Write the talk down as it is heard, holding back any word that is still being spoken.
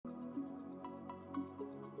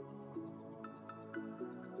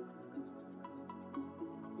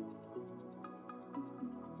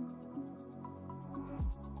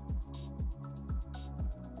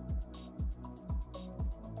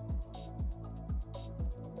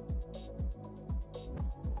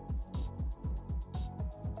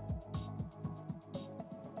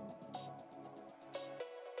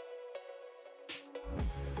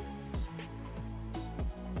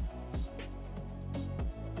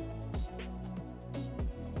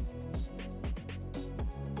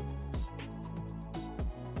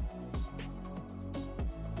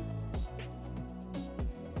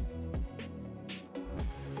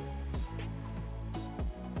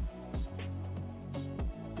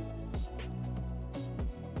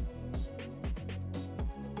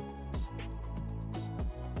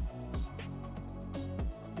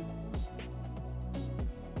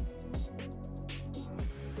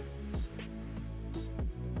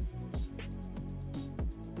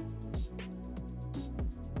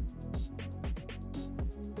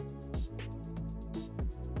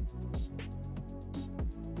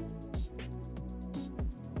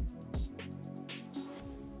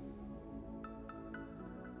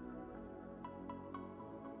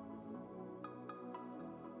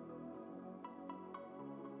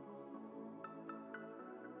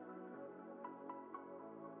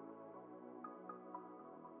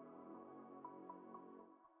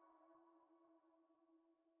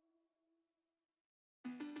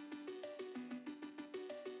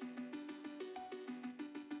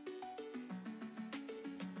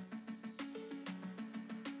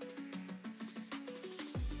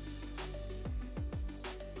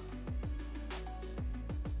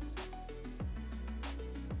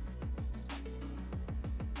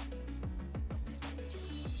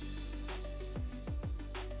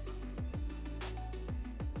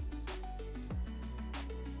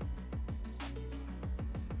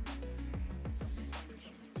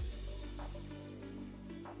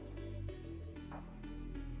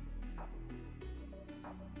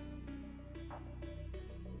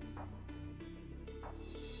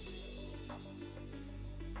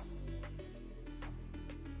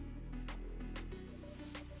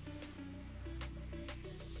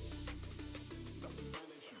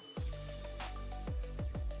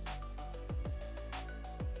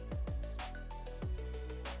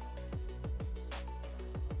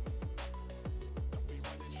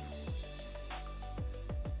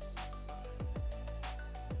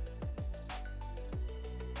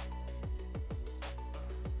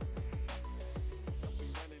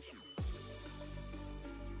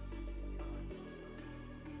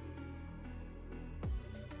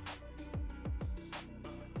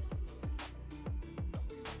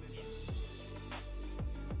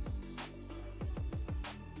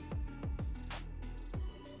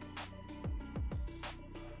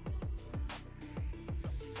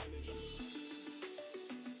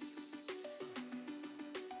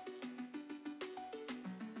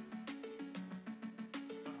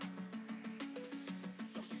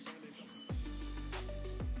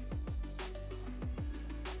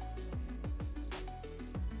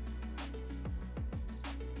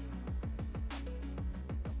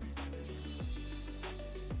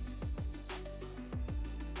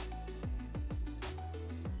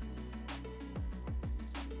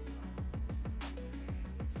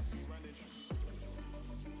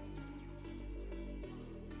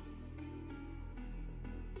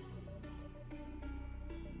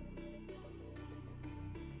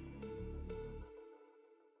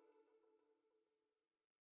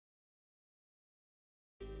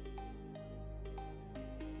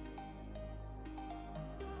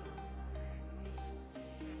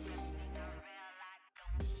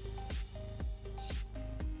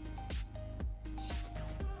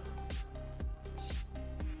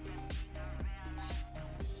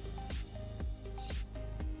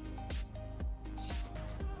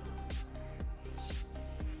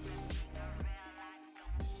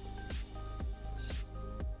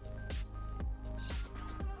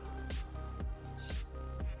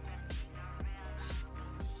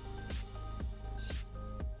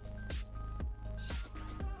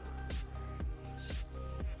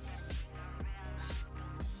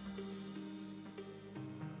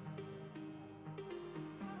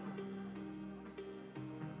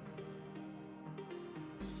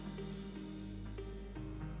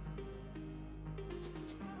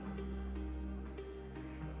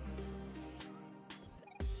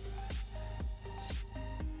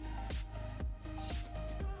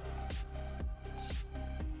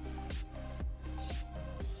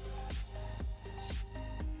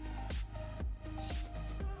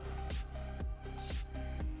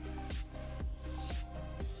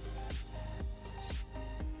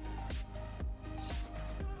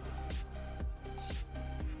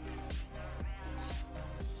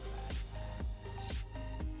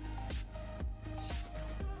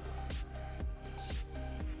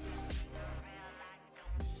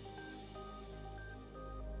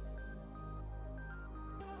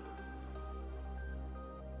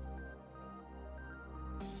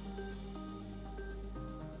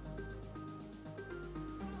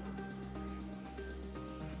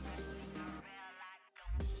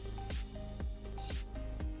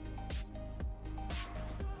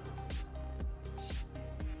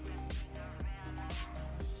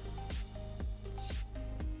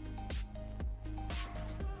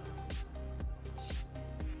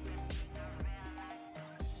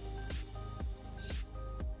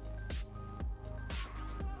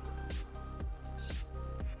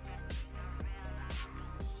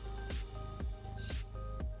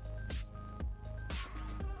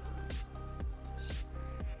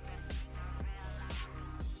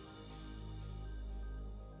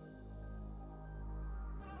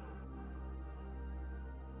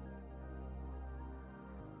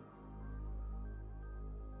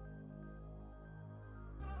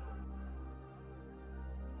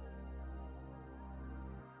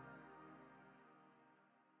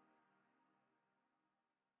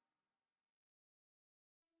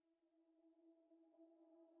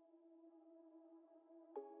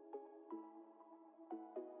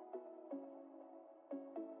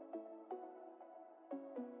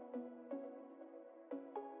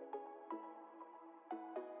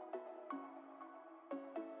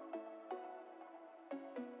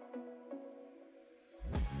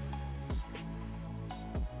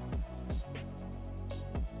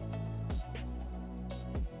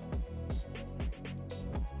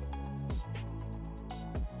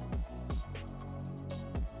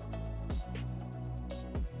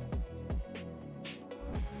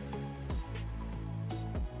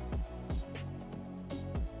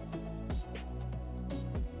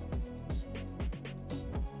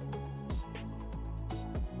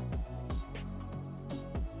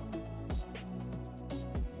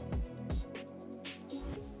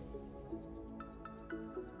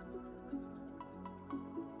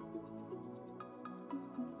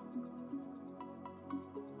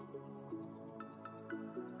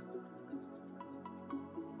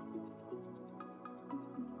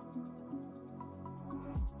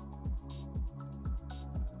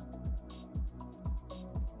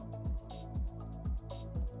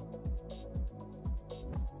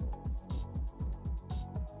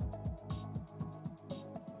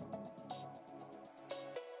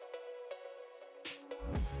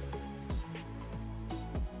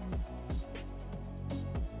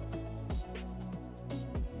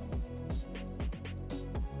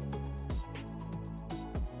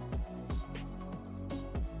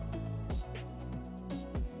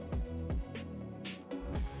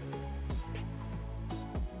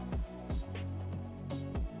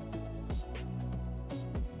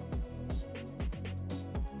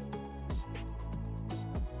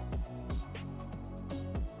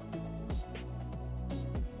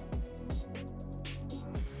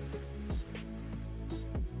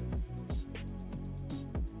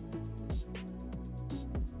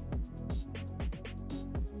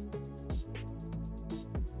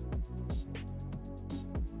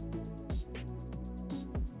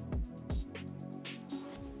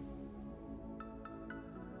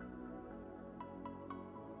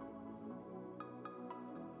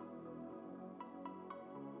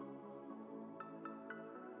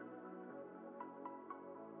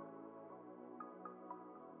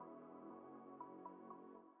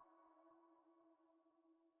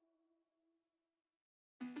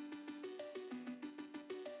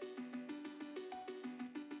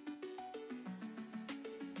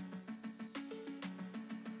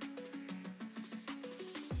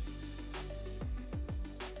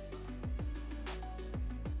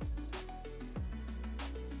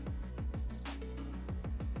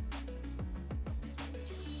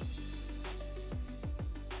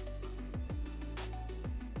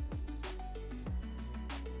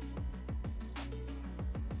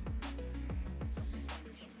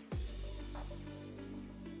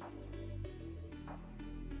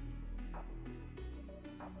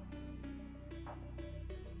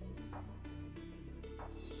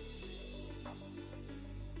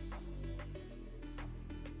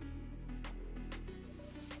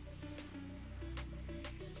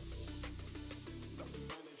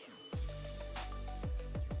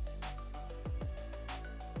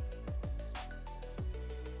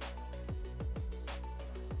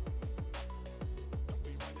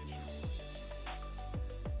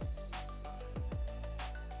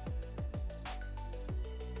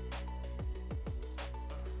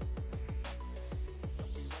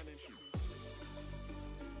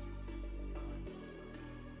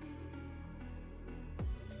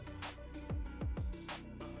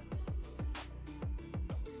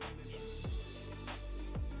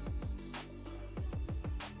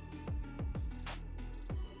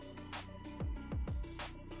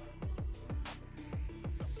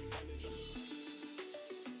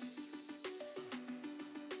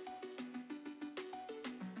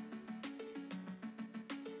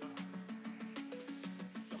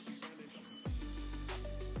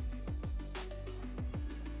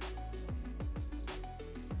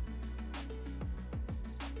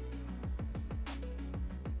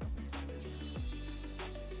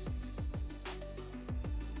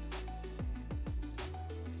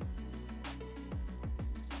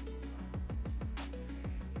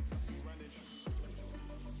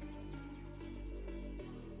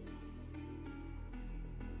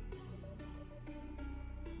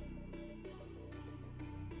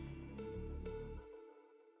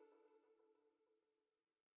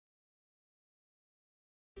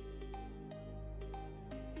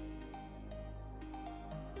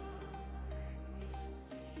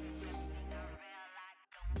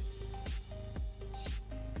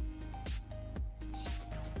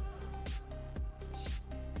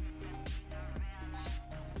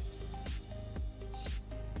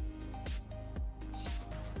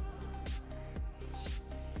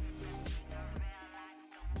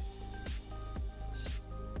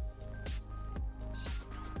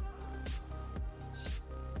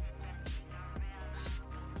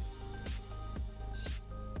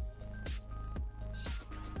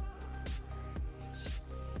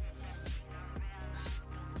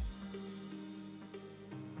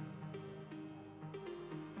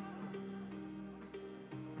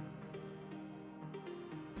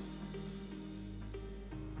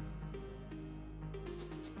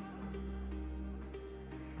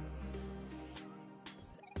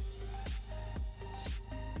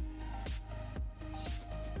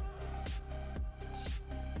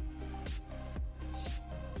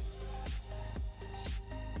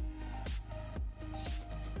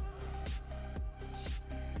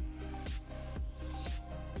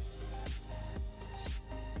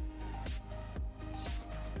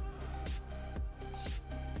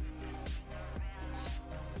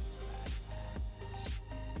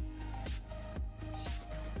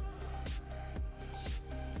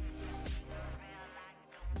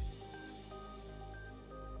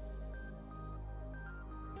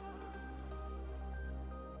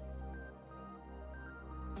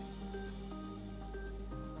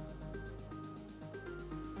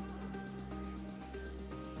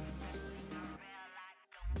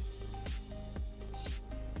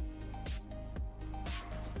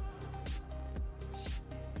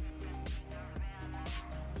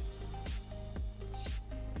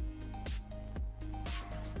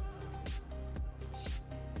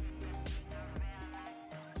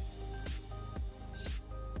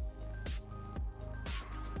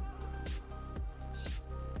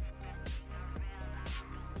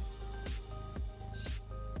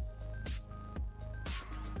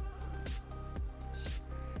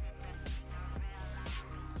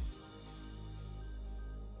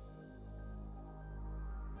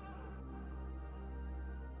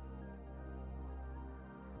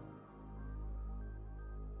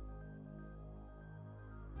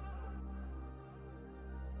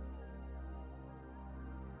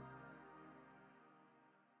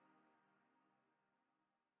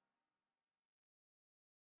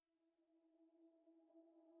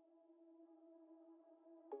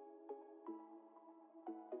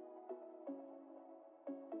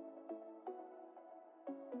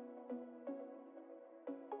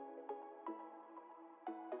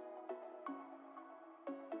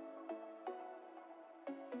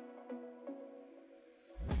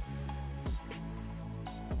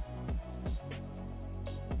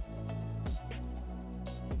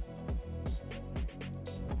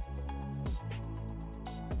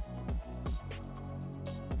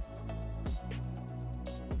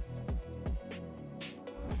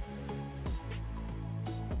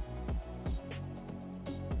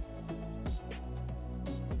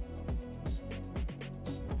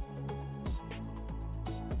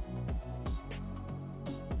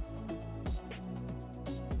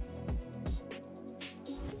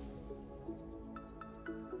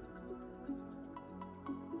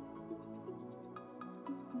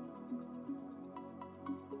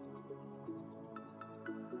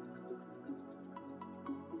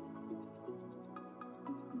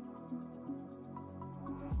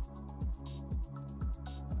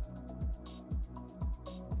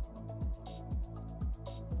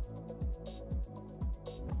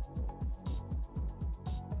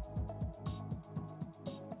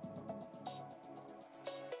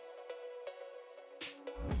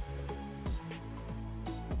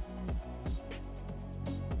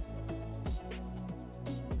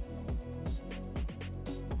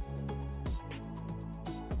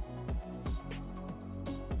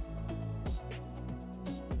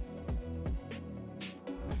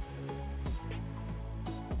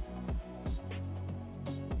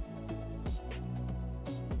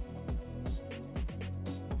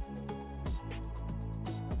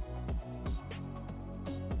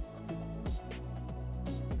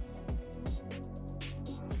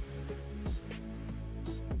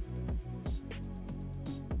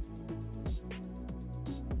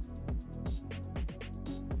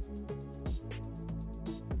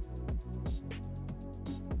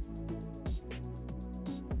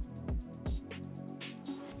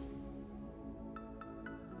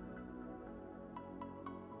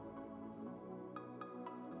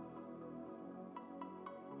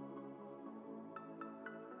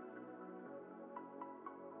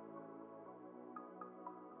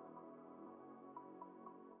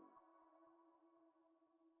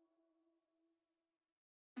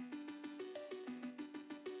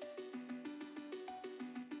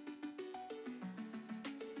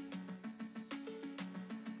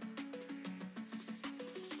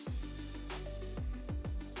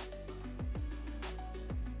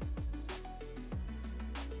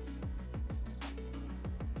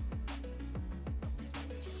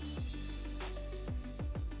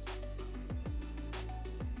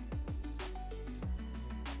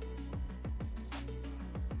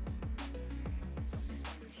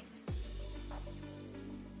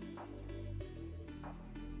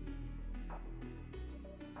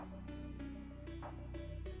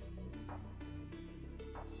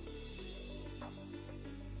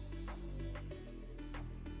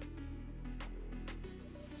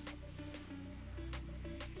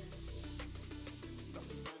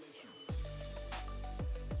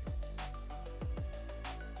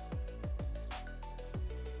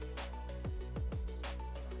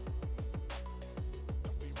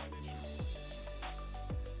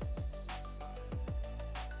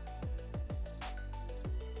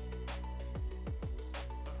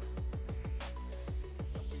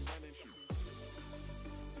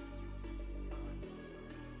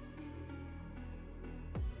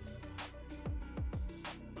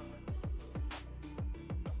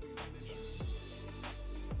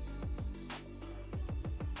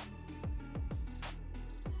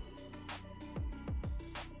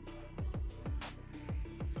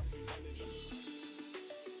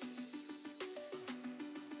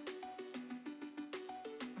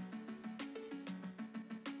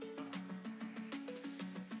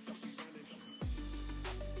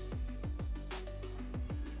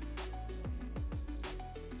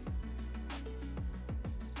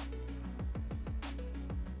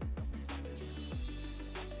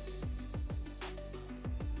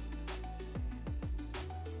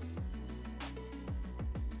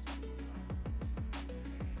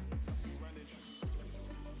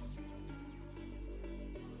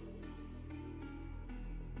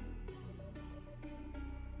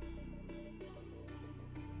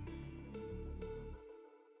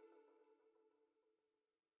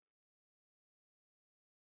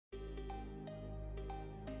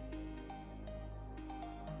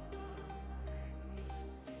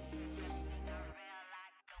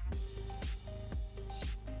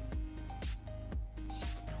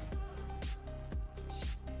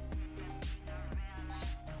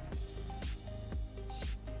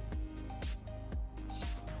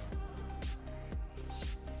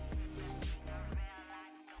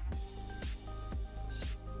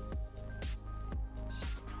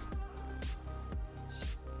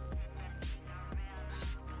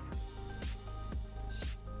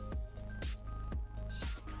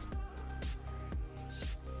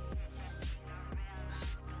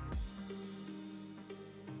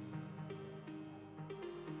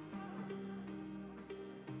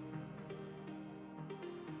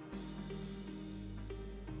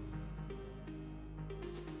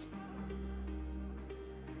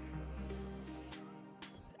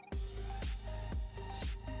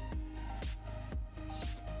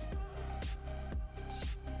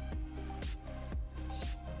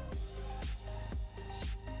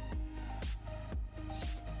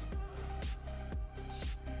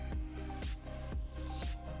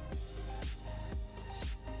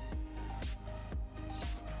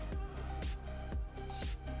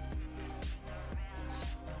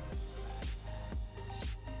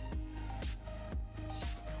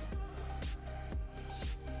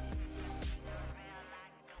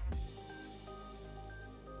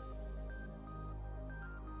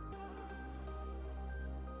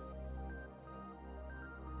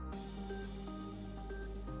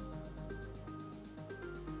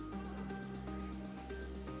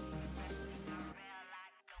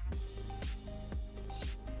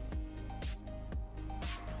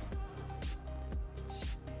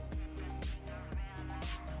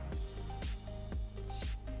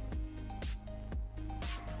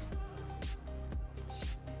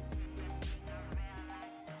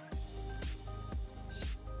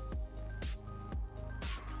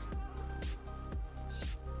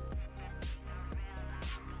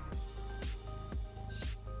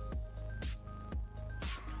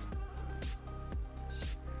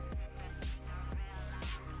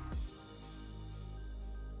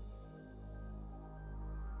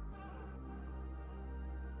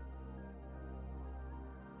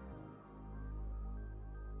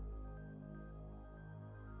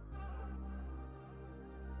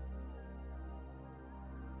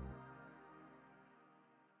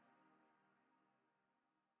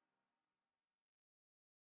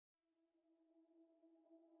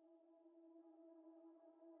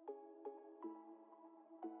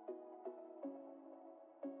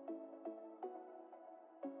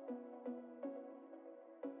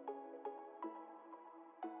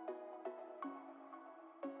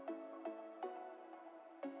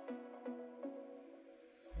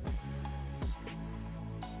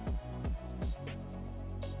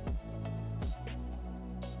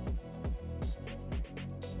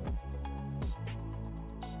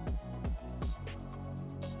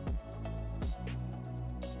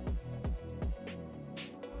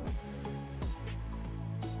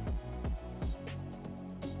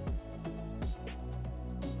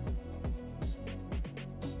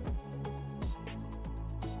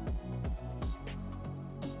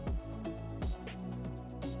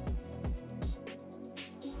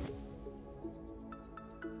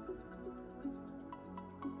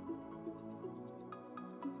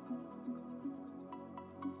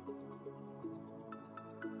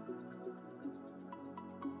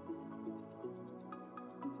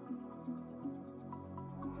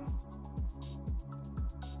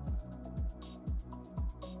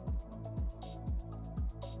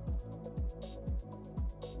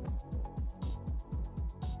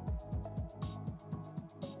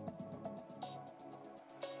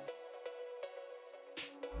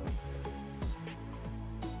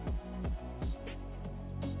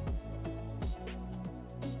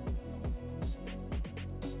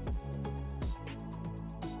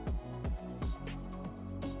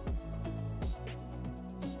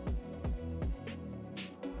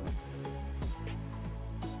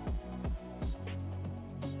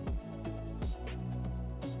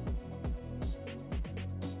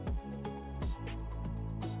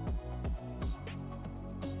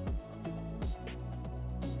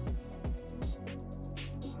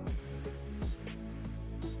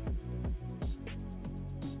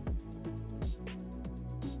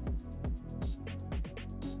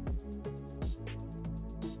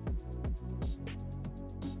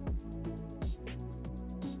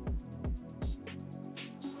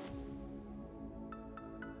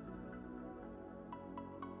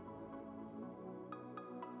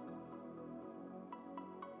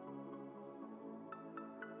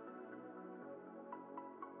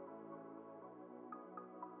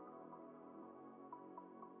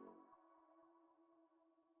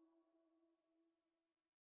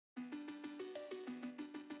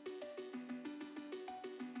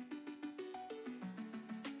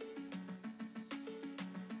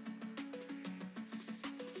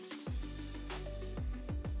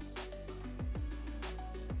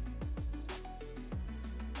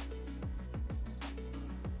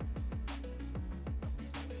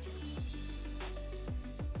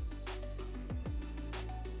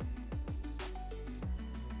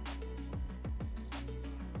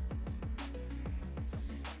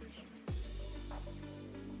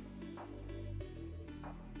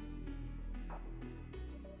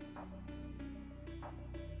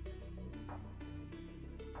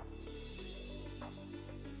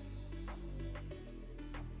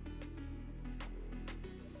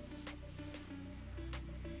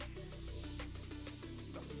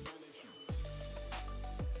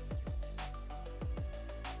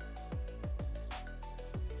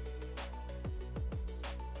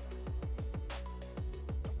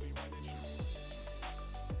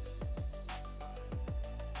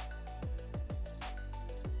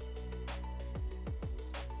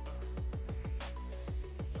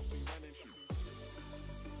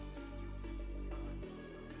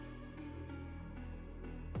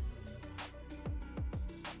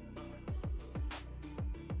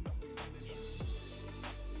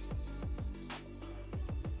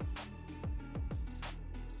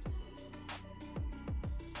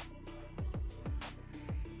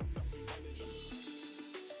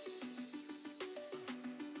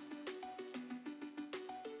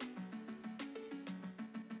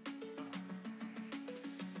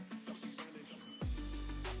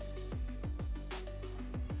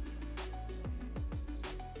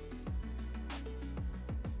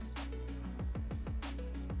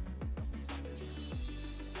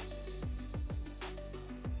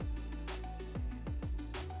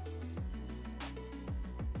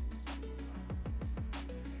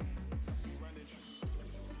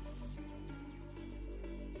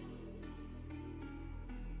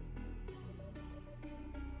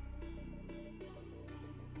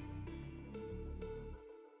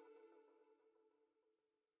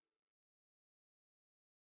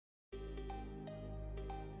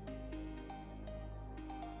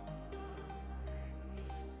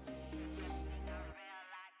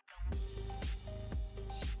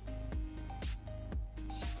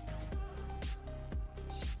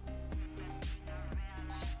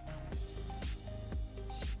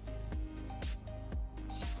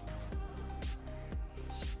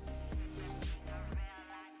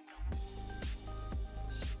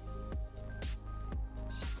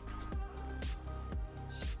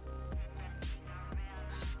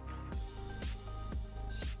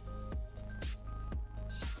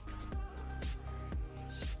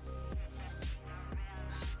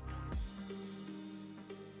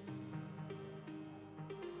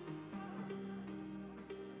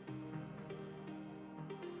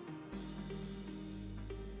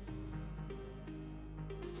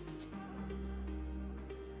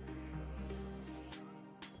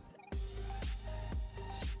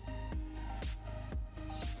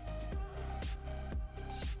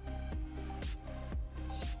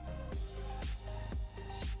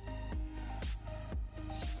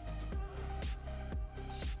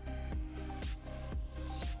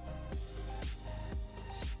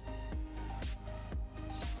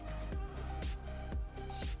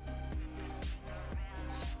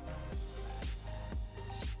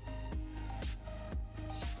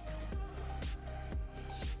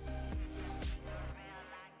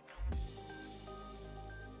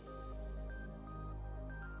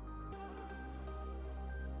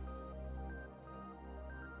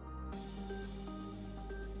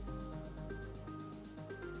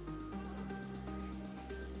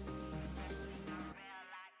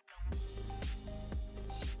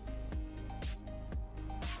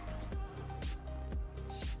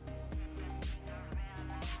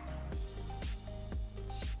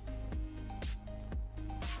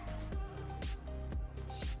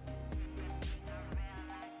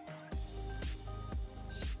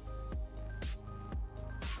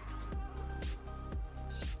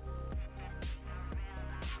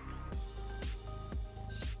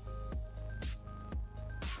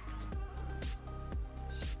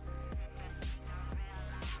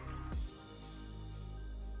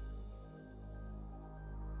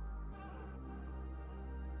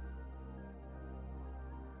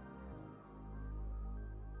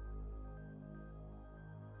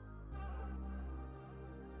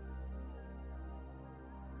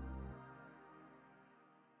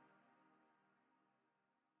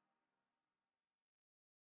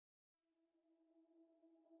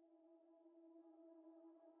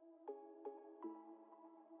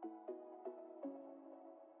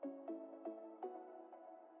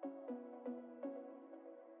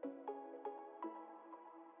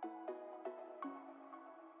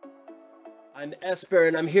I'm Esper,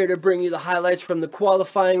 and I'm here to bring you the highlights from the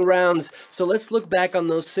qualifying rounds. So let's look back on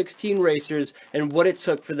those 16 racers and what it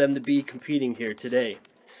took for them to be competing here today.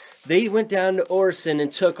 They went down to Orson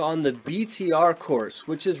and took on the BTR course,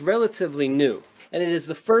 which is relatively new. And it is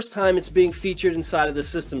the first time it's being featured inside of the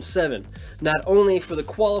System 7. Not only for the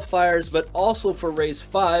qualifiers, but also for Race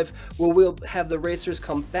 5, where we'll have the racers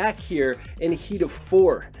come back here in a heat of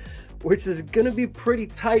 4. Which is going to be pretty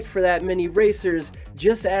tight for that many racers.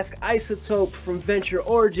 Just ask Isotope from Venture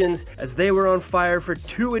Origins, as they were on fire for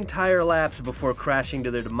 2 entire laps before crashing to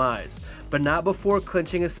their demise, but not before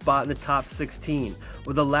clinching a spot in the top 16,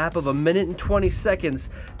 with a lap of 1 minute and 20 seconds,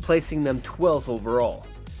 placing them 12th overall.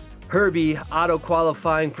 Herbie,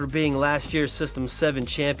 auto-qualifying for being last year's System 7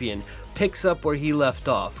 champion, picks up where he left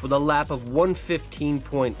off with a lap of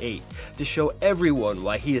 1:15.8 to show everyone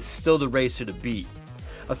why he is still the racer to beat.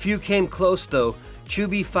 A few came close though,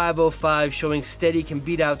 Chubby 505 showing Steady can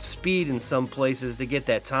beat out Speed in some places to get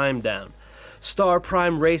that time down. Star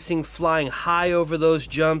Prime Racing flying high over those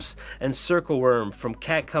jumps, and Circle Worm from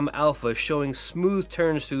Catcom Alpha showing smooth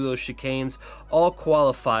turns through those chicanes, all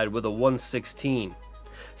qualified with a 1:16.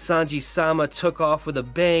 Sanji Sama took off with a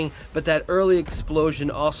bang, but that early explosion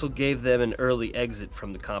also gave them an early exit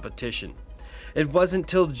from the competition. It wasn't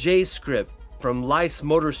till J-Script from Lice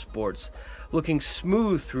Motorsports, looking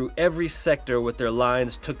smooth through every sector with their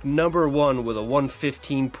lines, took number 1 with a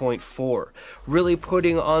 1:15.4, really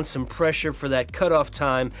putting on some pressure for that cutoff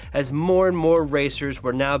time, as more and more racers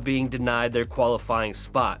were now being denied their qualifying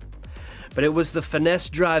spot. But it was the finesse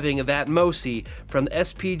driving of Atmosi from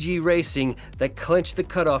SPG Racing that clinched the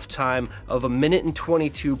cutoff time of 1 minute and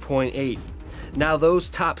 22.8. Now those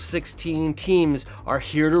top 16 teams are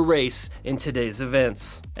here to race in today's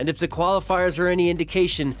events. And if the qualifiers are any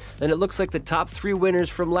indication, then it looks like the top 3 winners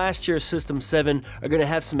from last year's System 7 are going to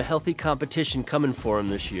have some healthy competition coming for them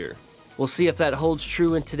this year. We'll see if that holds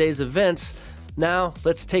true in today's events. Now,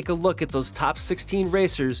 let's take a look at those top 16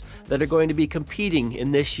 racers that are going to be competing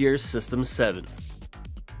in this year's System 7.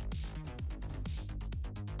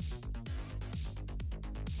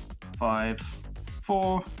 Five,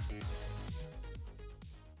 4,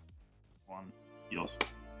 1, yours.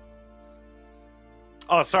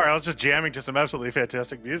 Oh, sorry, I was just jamming to some absolutely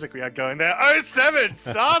fantastic music we had going there. 07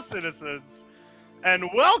 Star Citizens! And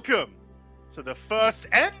welcome to the first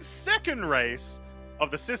and second race of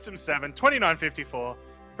the System 7 2954,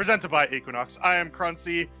 presented by EQNX. I am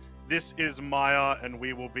Crunchy, this is Maya, and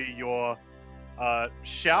we will be your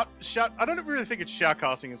shout. I don't really think it's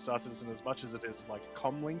shoutcasting in Star Citizen as much as it is like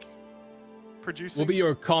comlink producing. We'll be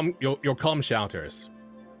your comm shouters.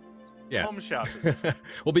 Yes. Comm shouters.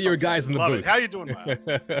 We'll be your guys in the Love booth. it. How you doing,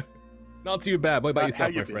 Maya? Not too bad. What about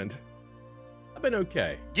yourself, my been? friend? I've been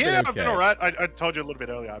okay. I've been alright. I told you a little bit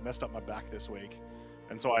earlier, I messed up my back this week.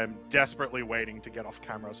 And so I am desperately waiting to get off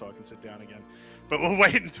camera so I can sit down again. But we'll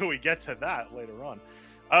wait until we get to that later on.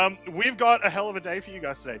 We've got a hell of a day for you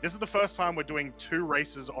guys today. This is the first time we're doing 2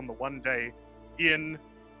 races on the one day in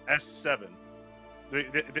S7.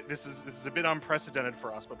 This is a bit unprecedented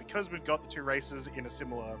for us, but because we've got the 2 races in a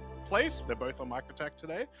similar place, they're both on Microtech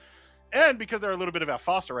today, and because they're a little bit of our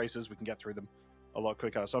faster races, we can get through them a lot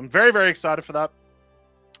quicker. So I'm very, very excited for that.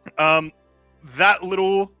 That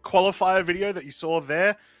little qualifier video that you saw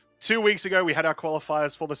there, 2 weeks ago, we had our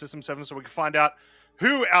qualifiers for the System 7, so we could find out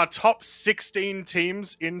who our top 16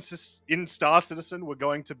 teams in Star Citizen were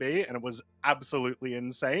going to be, and it was absolutely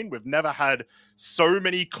insane. We've never had so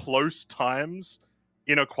many close times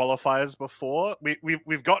in a qualifiers before.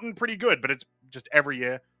 We've gotten pretty good, but it's just every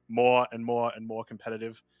year more and more and more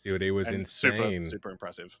competitive. Dude, it was insane. Super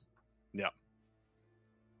impressive. Yeah.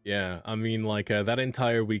 Yeah, I mean, like, that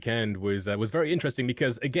entire weekend was very interesting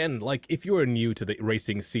because, again, like, if you were new to the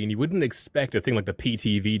racing scene, you wouldn't expect a thing like the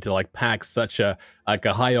PTV to, like, pack such a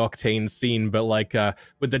high-octane scene, but, like,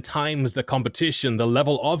 with the times, the competition, the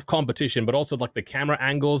level of competition, but also, like, the camera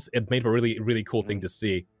angles, it made for a really, really cool thing to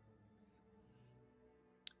see.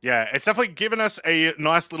 Yeah, it's definitely given us a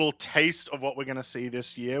nice little taste of what we're going to see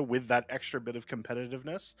this year with that extra bit of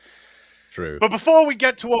competitiveness. True. But before we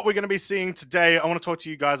get to what we're going to be seeing today, I want to talk to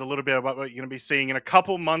you guys a little bit about what you're going to be seeing in a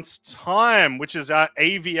couple months' time, which is our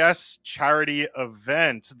AVS charity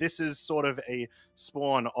event. This is sort of a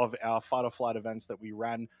spawn of our Fight or Flight events that we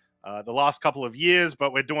ran the last couple of years,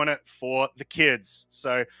 but we're doing it for the kids.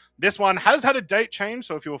 So this one has had a date change.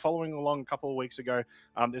 So if you were following along a couple of weeks ago,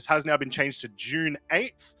 this has now been changed to June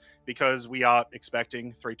 8th because we are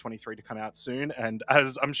expecting 323 to come out soon. And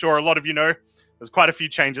as I'm sure a lot of you know, there's quite a few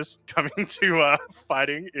changes coming to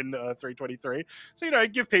fighting in 323. So, you know,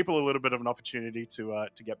 give people a little bit of an opportunity to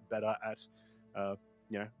get better at,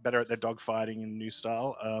 better at their dogfighting in new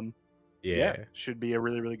style. yeah, should be a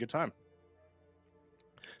really, really good time.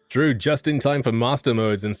 True, just in time for master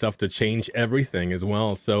modes and stuff to change everything as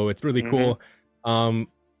well. So it's really cool.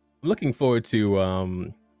 Looking forward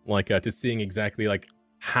to to seeing exactly like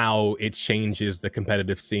how it changes the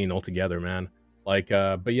competitive scene altogether, man.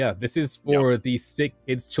 But yeah, this is for the Sick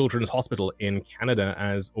Kids Children's Hospital in Canada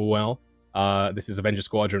as well. This is Avenger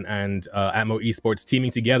Squadron and Atmo Esports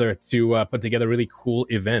teaming together to put together a really cool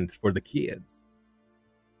event for the kids.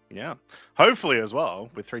 Yeah, hopefully as well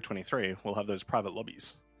with 323, we'll have those private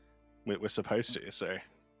lobbies. We're supposed to, so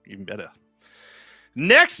even better.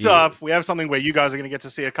 Next up, we have something where you guys are going to get to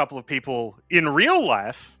see a couple of people in real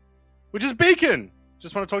life, which is Beacon.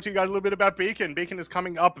 Just want to talk to you guys a little bit about Beacon. Beacon is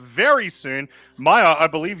coming up very soon. Maya, I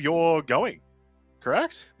believe you're going,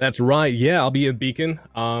 correct? That's right. Yeah, I'll be in Beacon.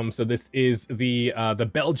 So this is the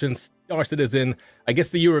Belgian Star Citizen, I guess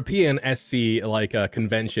the European SC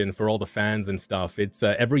convention for all the fans and stuff. It's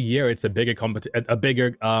every year it's a bigger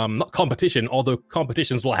not competition, although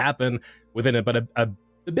competitions will happen within it, but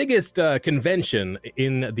the biggest convention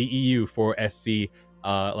in the EU for SC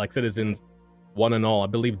citizens, one and all. I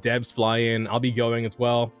believe devs fly in. I'll be going as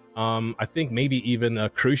well. I think maybe even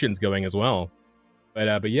Crucian's going as well.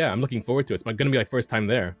 But yeah, I'm looking forward to it. It's going to be my first time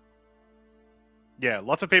there. Yeah,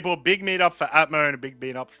 lots of people. Big meetup for Atmo and a big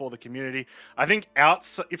meetup for the community. I think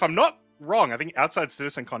outside, if I'm not wrong, I think outside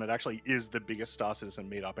CitizenCon, it actually is the biggest Star Citizen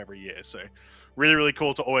meetup every year. So really, really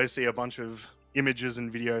cool to always see a bunch of images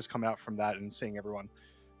and videos come out from that and seeing everyone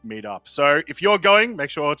meet up. So if you're going,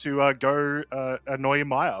 make sure to go annoy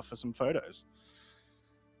Maya for some photos.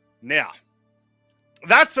 Now,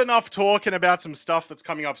 that's enough talking about some stuff that's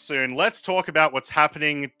coming up soon. Let's talk about what's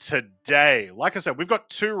happening today. Like I said, we've got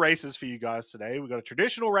 2 races for you guys today. We've got a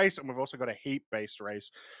traditional race and we've also got a heat-based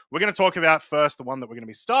race. We're going to talk about first the one that we're going to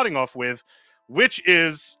be starting off with, which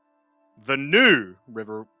is the new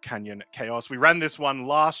River Canyon Chaos. We ran this one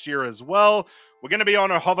last year as well. We're going to be on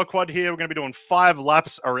a hover quad here. We're going to be doing 5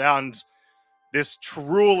 laps around this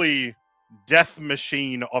truly death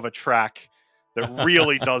machine of a track that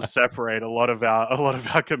really does separate a lot of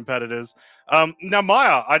our competitors. Now,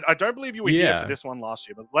 Maya, I don't believe you were here for this one last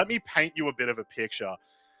year, but let me paint you a bit of a picture.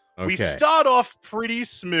 Okay. We start off pretty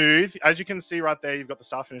smooth. As you can see right there, you've got the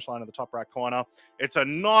start finish line in the top right corner. It's a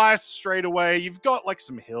nice straightaway. You've got like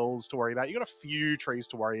some hills to worry about. You've got a few trees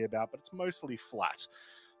to worry about, but it's mostly flat.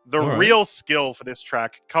 The real skill for this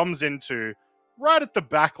track comes into right at the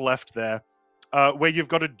back left there, where you've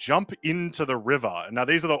got to jump into the river. Now,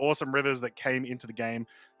 these are the awesome rivers that came into the game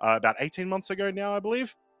about 18 months ago now, I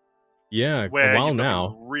believe. Yeah, where a while you've got now.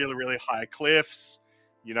 These really, really high cliffs.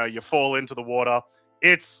 You know, you fall into the water.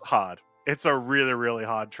 It's hard. It's a really, really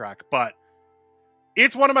hard track, but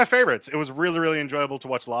it's one of my favorites. It was really, really enjoyable to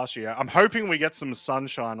watch last year. I'm hoping we get some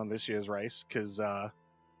sunshine on this year's race because,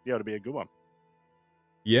 it'll be a good one.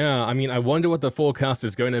 Yeah, I mean, I wonder what the forecast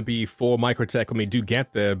is going to be for Microtech when we do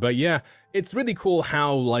get there. But yeah, it's really cool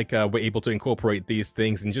how we're able to incorporate these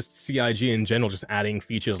things and just CIG in general, just adding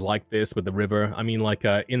features like this with the river. I mean,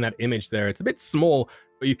 in that image there, it's a bit small,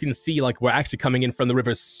 but you can see we're actually coming in from the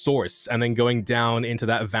river's source and then going down into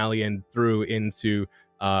that valley and through into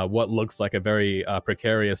what looks like a very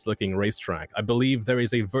precarious looking racetrack. I believe there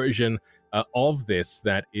is a version of this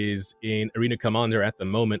that is in Arena Commander at the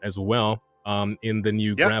moment as well. In the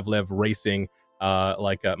new Gravlev racing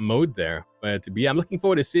mode there. But yeah, I'm looking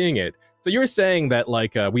forward to seeing it. So you're saying that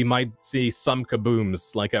we might see some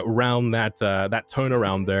kabooms around that that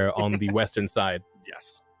turnaround there on the western side.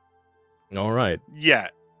 Yes. All right. Yeah.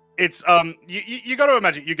 It's you got to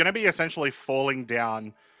imagine you're going to be essentially falling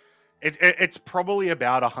down. It's probably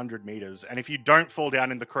about 100 meters, and if you don't fall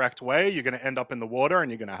down in the correct way, you're going to end up in the water and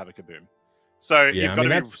you're going to have a kaboom. So you've got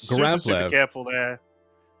to be super careful there.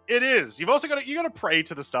 It is. You've also got to pray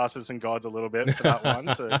to the Star Citizen gods a little bit for that one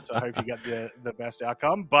to hope you get the best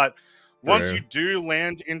outcome. But once you do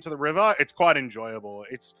land into the river, it's quite enjoyable.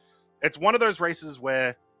 It's one of those races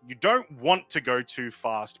where you don't want to go too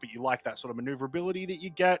fast, but you like that sort of maneuverability that you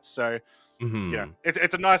get. So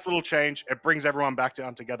it's a nice little change. It brings everyone back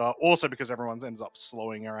down together. Also because everyone ends up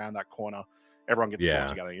slowing around that corner. Everyone gets pulled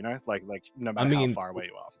together, you know, like no matter how far away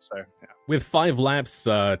you are. So yeah. With 5 laps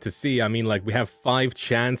to see, I mean, we have 5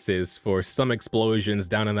 chances for some explosions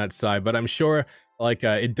down on that side, but I'm sure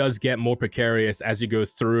it does get more precarious as you go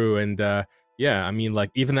through. And yeah, I mean,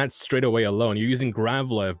 even that straightaway alone, you're using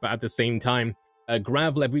Gravlev, but at the same time,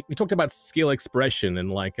 Gravlev, we talked about skill expression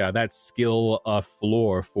and that skill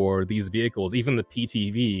floor for these vehicles. Even the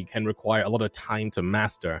PTV can require a lot of time to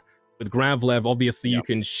master. With Gravlev, obviously, you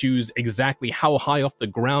can choose exactly how high off the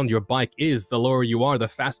ground your bike is. The lower you are, the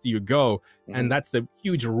faster you go. And that's a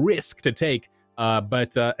huge risk to take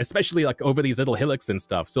but especially like over these little hillocks and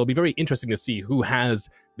stuff. So it'll be very interesting to see who has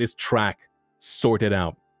this track sorted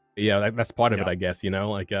out. Yeah, that's part of it, I guess, you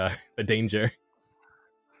know, like the danger.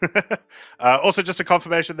 Also, just a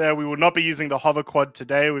confirmation there, we will not be using the hover quad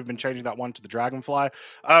today. We've been changing that one to the Dragonfly,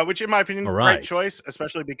 which in my opinion, great choice,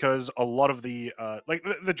 especially because a lot of the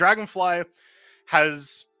the Dragonfly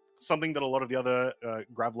has something that a lot of the other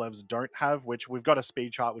Gravlevs don't have, which we've got a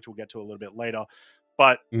speed chart, which we'll get to a little bit later.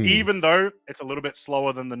 But even though it's a little bit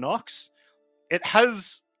slower than the Nox, it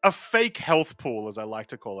has a fake health pool, as I like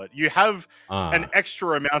to call it. You have an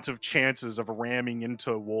extra amount of chances of ramming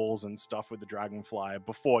into walls and stuff with the Dragonfly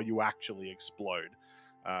before you actually explode,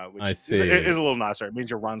 which is a little nicer. It means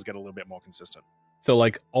your runs get a little bit more consistent. So,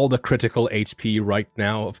 like, all the critical HP right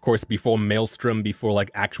now, of course, before Maelstrom, before, like,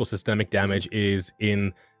 actual systemic damage is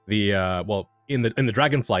in the, in the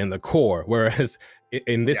Dragonfly, in the core, whereas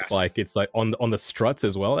in this bike, it's, like, on the struts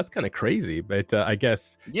as well. That's kind of crazy, but I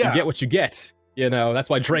guess you get what you get. You know, that's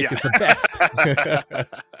why Drake is the best.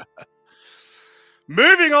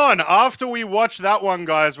 Moving on, after we watch that one,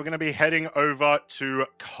 guys, we're going to be heading over to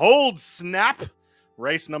Cold Snap,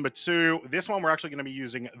 race number 2. This one, we're actually going to be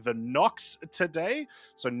using the Nox today,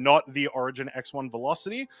 so not the Origin X1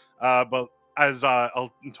 Velocity, but as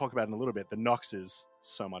I'll talk about in a little bit, the Nox is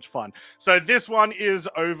so much fun. So this one is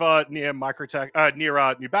over near Microtech,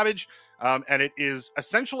 near New Babbage, and it is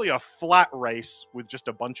essentially a flat race with just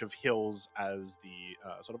a bunch of hills as the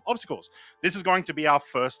sort of obstacles. This is going to be our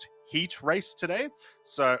first heat race today,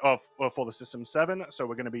 so for the System 7. So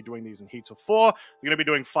we're going to be doing these in heats of 4. We're going to be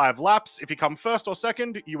doing 5 laps. If you come first or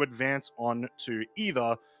second, you advance on to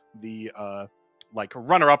either the like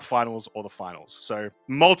runner-up finals or the finals. So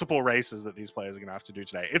multiple races that these players are going to have to do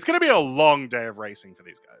today. It's going to be a long day of racing for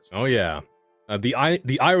these guys. Oh yeah.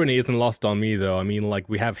 The irony isn't lost on me though. I mean, like,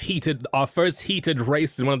 we have our first heated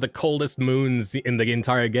race in one of the coldest moons in the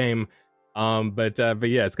entire game. But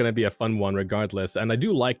yeah, it's going to be a fun one regardless. And I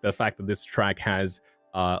do like the fact that this track has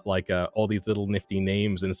all these little nifty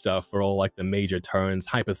names and stuff for all like the major turns: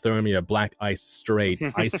 Hypothermia, Black Ice Straight,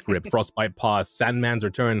 Ice Grip, Frostbite Pause, Sandman's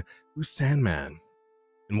Return. Who's Sandman?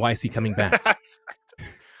 And why is he coming back?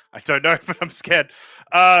 I don't know, but I'm scared.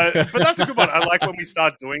 But that's a good one. I like when we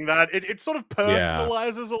start doing that. It sort of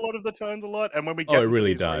personalizes a lot of the turns a lot. And when we get into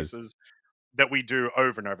these races that we do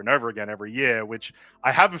over and over and over again every year, which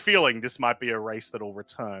I have a feeling this might be a race that will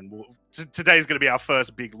return. Today's going to be our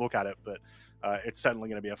first big look at it, but it's certainly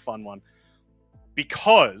going to be a fun one.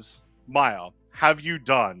 Because, Maya, have you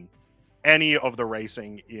done any of the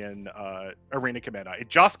racing in Arena Commander? It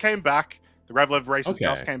just came back. The Revlev races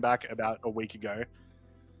just came back about a week ago.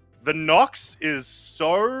 The Nox is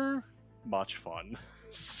so much fun.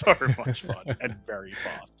 So much fun and very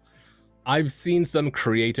fast. I've seen some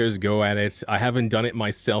creators go at it. I haven't done it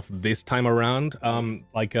myself this time around.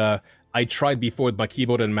 I tried before with my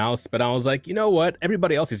keyboard and mouse, but I was like, you know what?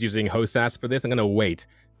 Everybody else is using HOSAS for this. I'm going to wait.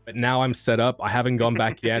 But now I'm set up. I haven't gone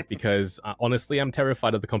back yet because, honestly, I'm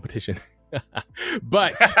terrified of the competition.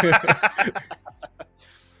 But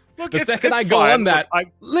look, the second I go on that,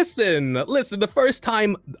 listen, the first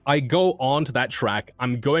time I go onto that track,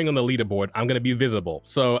 I'm going on the leaderboard. I'm going to be visible.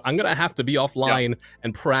 So I'm going to have to be offline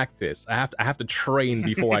and practice. I have to train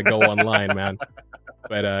before I go online, man.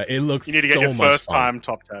 But it looks so much fun. You need to get your first time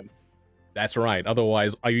top 10. That's right.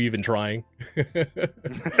 Otherwise, are you even trying?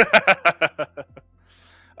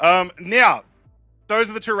 Now, those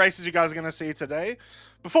are the 2 races you guys are going to see today.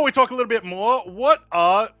 Before we talk a little bit more, what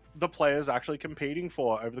are the players actually competing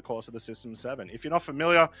for over the course of the System 7? If you're not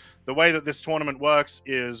familiar, the way that this tournament works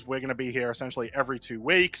is we're going to be here essentially every 2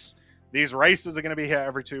 weeks. These races are going to be here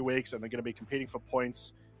every 2 weeks, and they're going to be competing for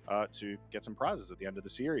points to get some prizes at the end of the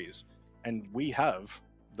series. And we have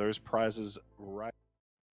those prizes right.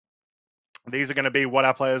 These are going to be what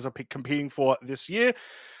our players are competing for this year.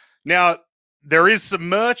 Now, there is some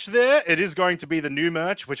merch there. It is going to be the new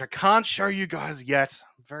merch, which I can't show you guys yet.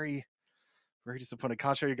 I'm very, very disappointed.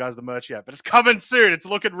 Can't show you guys the merch yet, but it's coming soon. It's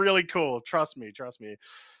looking really cool. Trust me, trust me.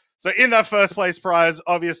 So in that first place prize,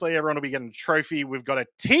 obviously everyone will be getting a trophy. We've got a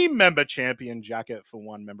team member champion jacket for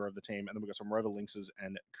one member of the team, and then we've got some Rover Lynxes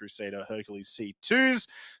and Crusader Hercules C2s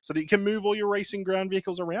so that you can move all your racing ground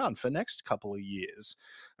vehicles around for next couple of years.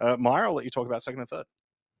 Maya, I'll let you talk about second and third.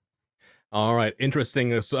 All right,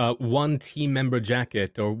 interesting. One team member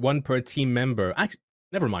jacket, or one per team member. Actually,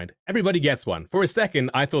 never mind. Everybody gets one. For a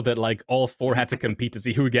second, I thought that like all 4 had to compete to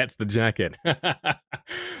see who gets the jacket.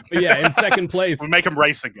 But yeah, in second place, we make them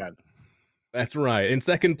race again. That's right. In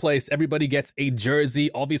second place, everybody gets a jersey.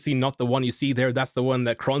 Obviously, not the one you see there. That's the one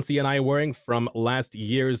that Croncy and I are wearing from last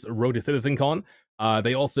year's Road to Citizen Con.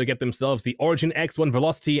 They also get themselves the Origin X1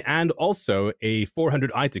 Velocity and also a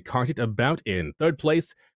 400i to cart it about in. Third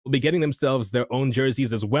place will be getting themselves their own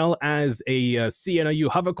jerseys as well as a CNOU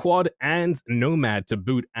Hover Quad and Nomad to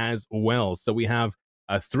boot as well. So we have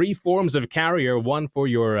 3 forms of carrier, one for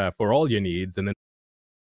your for all your needs, and then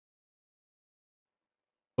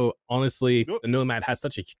honestly, the Nomad has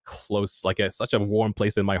such a close, such a warm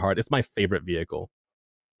place in my heart. It's my favorite vehicle.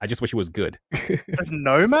 I just wish it was good. A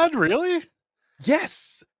Nomad, really?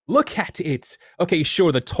 Yes. Look at it. Okay,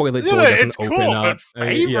 sure, the toilet door doesn't open cool, up. But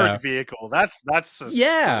favorite vehicle. That's a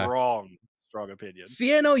strong opinion.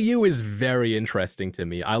 CNOU is very interesting to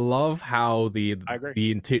me. I love how the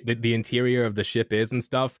interior of the ship is and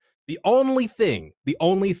stuff. The only thing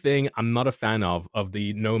I'm not a fan of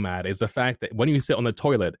the Nomad is the fact that when you sit on the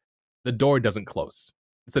toilet, the door doesn't close.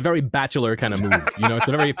 It's a very bachelor kind of move, you know. It's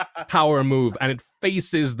a very power move, and it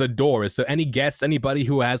faces the door. So any guests, anybody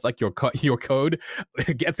who has like your code,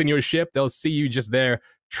 gets in your ship, they'll see you just there,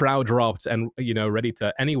 trow dropped, and ready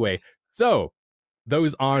to. Anyway, so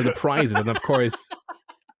those are the prizes, and of course,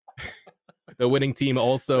 the winning team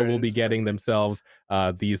also will be getting themselves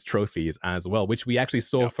these trophies as well, which we actually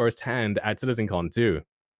saw firsthand at CitizenCon too.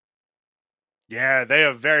 Yeah, they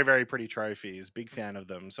are very, very pretty trophies. Big fan of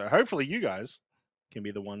them. So hopefully you guys can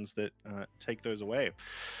be the ones that take those away.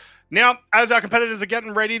 Now, as our competitors are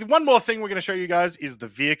getting ready, one more thing we're going to show you guys is the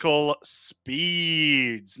vehicle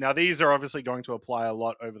speeds. Now, these are obviously going to apply a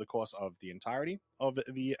lot over the course of the entirety of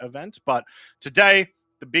the event, but today,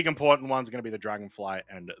 the big important ones are going to be the Dragonfly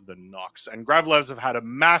and the Nox. And Gravlevs have had a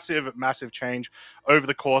massive, massive change over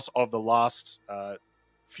the course of the last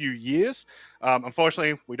few years.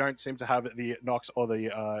 Unfortunately, we don't seem to have the Nox or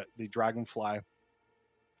the Dragonfly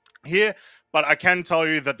here, but I can tell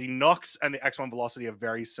you that the Nox and the X1 Velocity are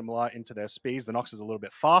very similar into their speeds. The Nox is a little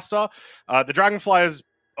bit faster. The Dragonfly is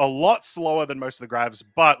a lot slower than most of the Gravs,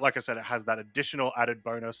 but like I said, it has that additional added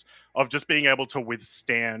bonus of just being able to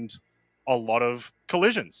withstand a lot of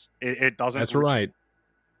collisions. It doesn't. That's right.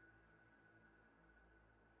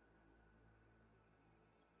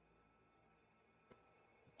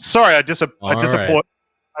 Sorry, I disappoint.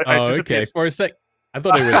 Okay. For a sec, I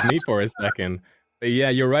thought it was me for a second. But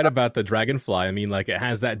yeah, you're right about the Dragonfly. I mean, like, it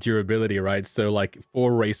has that durability, right? So, like,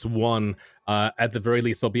 for race 1, at the very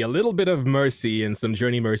least, there'll be a little bit of mercy and some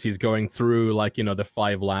journey mercies going through, like, the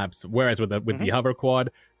 5 laps. Whereas with the hover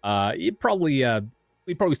quad, we'd probably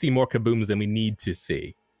see more kabooms than we need to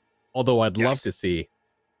see. Although I'd love to see,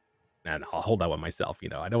 and I'll hold that one myself.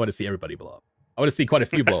 I don't want to see everybody blow up. I want to see quite a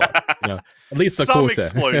few blow up. At least a some quarter.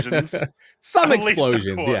 Explosions. Some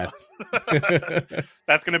explosions, yes.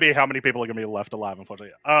 That's going to be how many people are going to be left alive,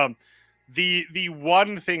 unfortunately. The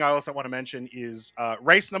one thing I also want to mention is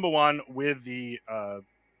race number 1 with the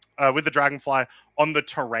Dragonfly on the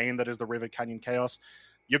terrain that is the River Canyon Chaos.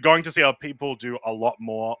 You're going to see how people do a lot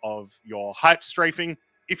more of your height strafing.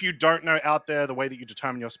 If you don't know out there, the way that you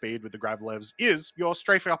determine your speed with the Gravlevs is you're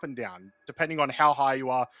strafing up and down, depending on how high you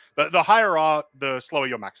are. The higher you are, the slower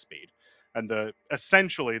your max speed. And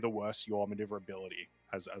essentially the worse your maneuverability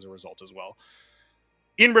as a result as well.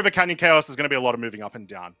 In River Canyon Chaos, there's going to be a lot of moving up and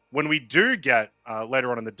down. When we do get, later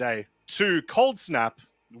on in the day, to Cold Snap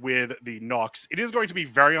with the Nox, it is going to be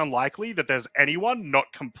very unlikely that there's anyone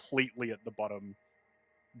not completely at the bottom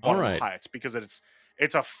height, because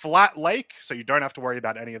it's a flat lake, so you don't have to worry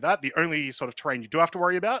about any of that. The only sort of terrain you do have to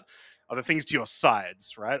worry about are the things to your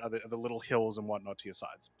sides, right? Are the little hills and whatnot to your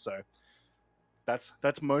sides. So that's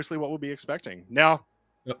mostly what we'll be expecting. Now,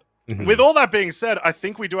 with all that being said, I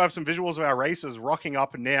think we do have some visuals of our races rocking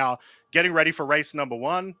up now, getting ready for race number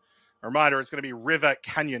 1. A reminder, it's going to be River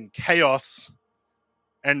Canyon Chaos.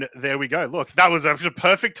 And there we go. Look, that was a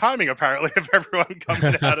perfect timing, apparently, of everyone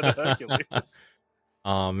coming out of the Hercules.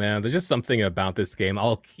 Oh man, there's just something about this game.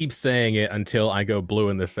 I'll keep saying it until I go blue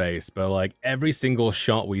in the face, but like every single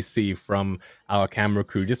shot we see from our camera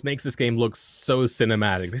crew just makes this game look so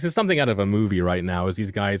cinematic. This is something out of a movie right now, as these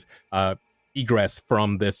guys egress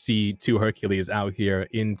from the C2 Hercules out here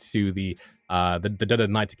into the dead of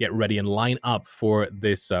night to get ready and line up for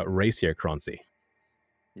this race here, Croncy.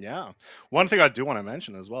 Yeah. One thing I do want to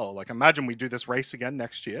mention as well, like imagine we do this race again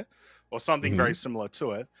next year or something very similar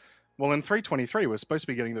to it. Well, in 323, we're supposed to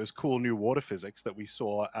be getting those cool new water physics that we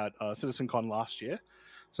saw at CitizenCon last year.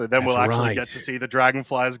 So then we'll actually get to see the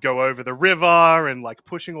Dragonflies go over the river and like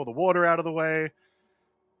pushing all the water out of the way.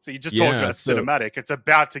 So you just talked about cinematic. It's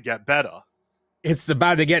about to get better. It's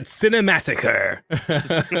about to get cinematicer.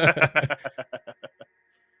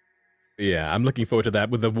 Yeah, I'm looking forward to that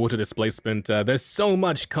with the water displacement. There's so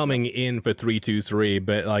much coming in for 323,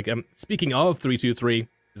 but like speaking of 323,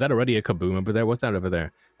 is that already a kaboom over there? What's that over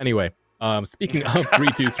there? Anyway, Speaking of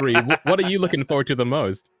 323, what are you looking forward to the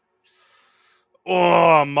most?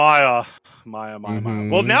 Oh, Maya. Well,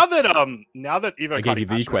 Mhm. now that Evo I gave Cardi you the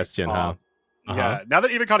patch notes question, are, huh? yeah, now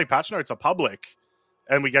that Evo Cardi patch notes are public,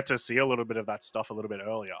 and we get to see a little bit of that stuff a little bit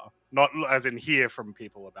earlier, not as in hear from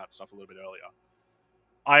people about stuff a little bit earlier.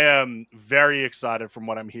 I am very excited from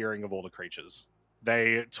what I'm hearing of all the creatures.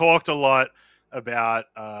 They talked a lot about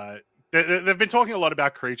they've been talking a lot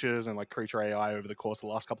about creatures and like creature AI over the course of the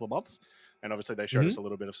last couple of months. And obviously they showed us a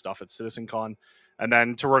little bit of stuff at CitizenCon. And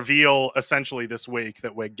then to reveal essentially this week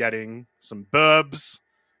that we're getting some burbs,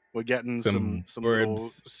 we're getting some little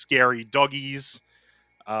burbs. scary doggies.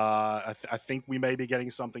 I think we may be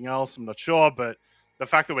getting something else. I'm not sure, but the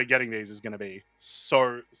fact that we're getting these is going to be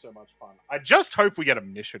so much fun. I just hope we get a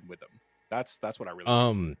mission with them. That's what I really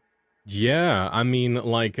want. Yeah, I mean,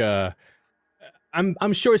 like,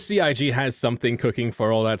 I'm sure CIG has something cooking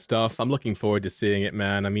for all that stuff. I'm looking forward to seeing it,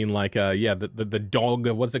 man. I mean, like, yeah, the dog,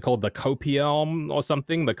 what's it called, the copion or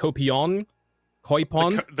something, the copion,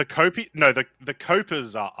 coipon. The Copi, no, the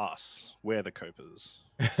Copers are us. We're the Copers.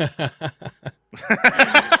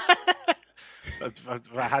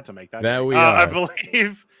 I had to make that. There joke. we are.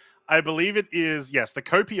 I believe it is. Yes, the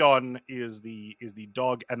Copion is the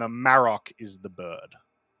dog, and the Marok is the bird.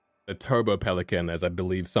 The Turbo Pelican, as I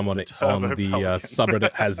believe someone Turbo on the Pelican.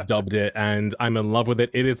 subreddit has dubbed it, and I'm in love with it.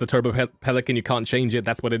 It is the Turbo Pelican. You can't change it.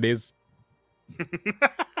 That's what it is. I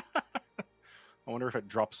wonder if it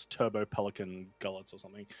drops Turbo Pelican gullets or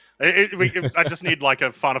something. I just need like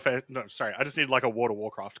a Final Fantasy. No, sorry. I just need like a World of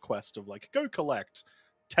Warcraft quest of like go collect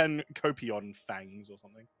 10 Copion fangs or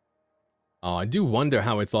something. Oh, I do wonder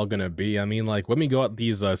how it's all gonna be. I mean, like, when we got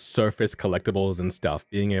these surface collectibles and stuff,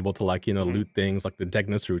 being able to, like, you know, loot things like the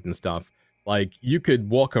Degnus root and stuff, like, you could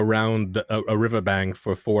walk around a riverbank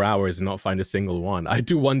for 4 hours and not find a single one. I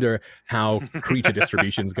do wonder how creature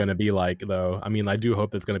distribution is gonna be like, though. I mean, I do hope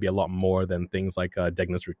there's gonna be a lot more than things like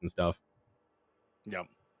Degnus root and stuff. Yep.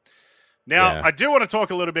 Now, Yeah. I do want to talk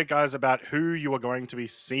a little bit, guys, about who you are going to be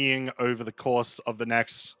seeing over the course of the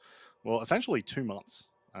next, well, essentially 2 months.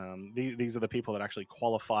 These are the people that actually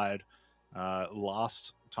qualified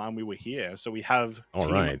last time we were here. So we have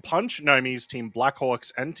Team Punch Nomies, Team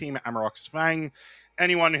Blackhawks, and Team Amarok's Fang.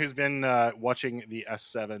 Anyone who's been watching the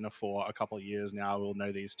S7 for a couple of years now will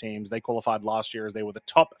know these teams. They qualified last year as they were the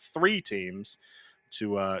top 3 teams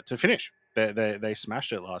to finish. They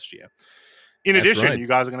smashed it last year. In addition, you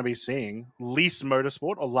guys are going to be seeing Lease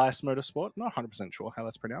Motorsport or Lice Motorsport. Not 100% sure how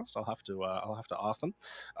that's pronounced. I'll have to ask them.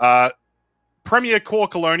 Premier Core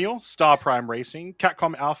Colonial, Star Prime Racing,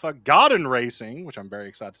 Catcom Alpha, Garden Racing, which I'm very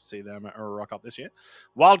excited to see them rock up this year,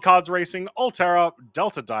 Wildcards Racing, Altera,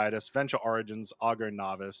 Delta Dietus, Venture Origins, Argo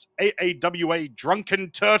Navis, AAWA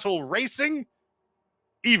Drunken Turtle Racing,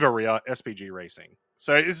 Evaria SPG Racing.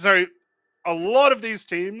 So a lot of these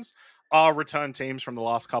teams are return teams from the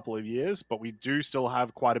last couple of years, but we do still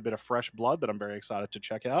have quite a bit of fresh blood that I'm very excited to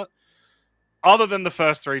check out. Other than the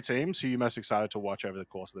first 3 teams, who are you most excited to watch over the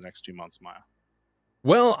course of the next 2 months, Maya?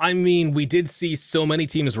 Well, I mean, we did see so many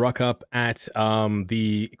teams rock up at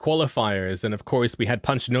the qualifiers, and of course, we had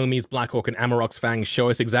Punch Nomies, Blackhawk, and Amarok's Fang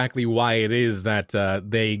show us exactly why it is that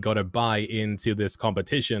they got to buy into this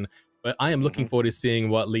competition. But I am looking forward to seeing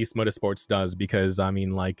what Lease Motorsports does, because, I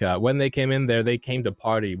mean, like, when they came in there, they came to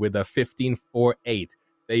party with a 15-4-8.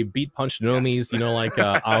 They beat Punch Nomies, Yes. you know, like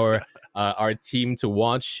our team to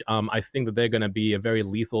watch. I think that they're going to be a very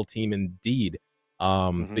lethal team indeed.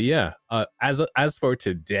 But yeah, as for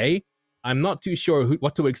today, I'm not too sure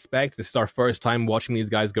what to expect. This is our first time watching these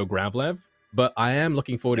guys go Gravlev, but I am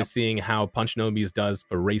looking forward to seeing how Punch Nomies does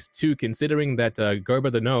for race 2, considering that Gerber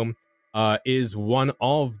the Gnome is one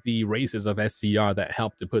of the races of SCR that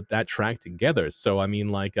helped to put that track together. So, I mean,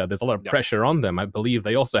 like, there's a lot of pressure on them. I believe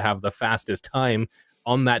they also have the fastest time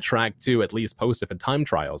on that track too, at least posted for time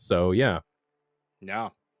trials. So, yeah. Yeah,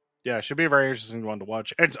 it should be a very interesting one to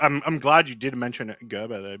watch. And I'm glad you did mention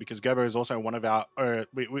Gerber though, because Gerber is also one of our.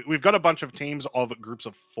 We've got a bunch of teams of groups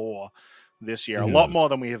of 4 this year, a lot more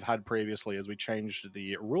than we have had previously, as we changed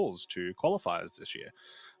the rules to qualifiers this year.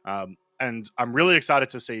 And I'm really excited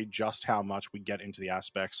to see just how much we get into the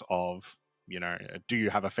aspects of, you know, do you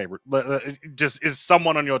have a favorite? Just is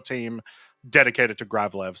someone on your team dedicated to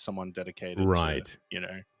Gravlev, someone dedicated to, you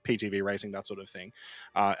know, PTV racing, that sort of thing.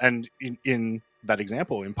 And in that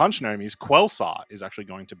example, in Punch Nomies, Quelsar is actually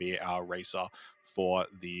going to be our racer for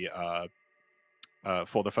the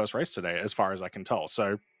first race today, as far as I can tell.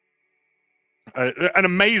 So an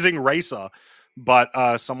amazing racer, but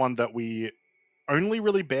someone that we only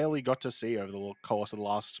really barely got to see over the course of the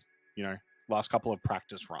last couple of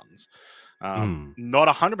practice runs. Not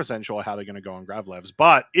 100% sure how they're going to go on Gravlevs,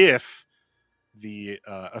 but if the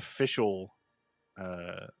official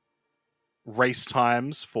race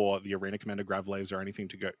times for the Arena Commander Grav Laves or anything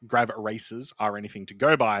to go, Grav races are anything to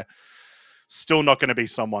go by, still not going to be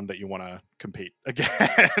someone that you want to compete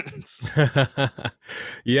against.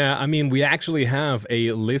 Yeah, I mean, we actually have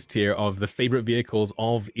a list here of the favorite vehicles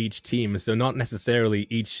of each team. So not necessarily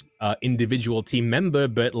each individual team member,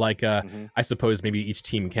 but like, I suppose maybe each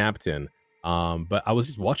team captain. But I was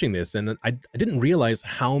just watching this and I didn't realize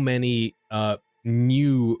how many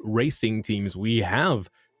new racing teams we have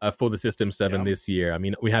for the System 7 this year. I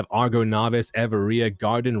mean, we have Argo Navis, Everia,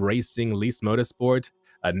 Garden Racing, Lease Motorsport,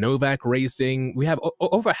 Novak Racing. We have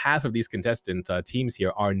over half of these contestant teams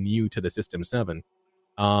here are new to the System 7.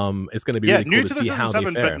 It's going to be really cool to see how they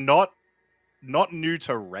fare. But not new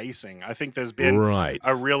to racing. I think there's been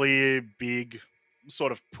a really big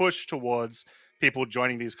sort of push towards people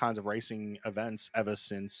joining these kinds of racing events ever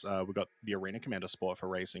since we got the Arena Commander support for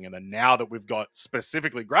racing. And then now that we've got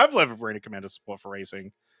specifically Gravlev Arena Commander support for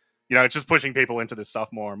racing, you know, it's just pushing people into this stuff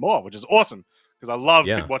more and more, which is awesome. Because I love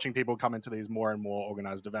watching people come into these more and more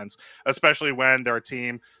organized events, especially when they're a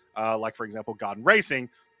team like, for example, Garden Racing,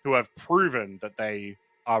 who have proven that they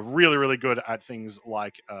are really, really good at things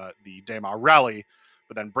like the Daymar Rally,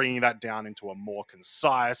 but then bringing that down into a more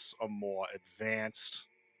concise, a more advanced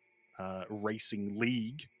racing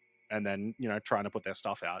league, and then, you know, trying to put their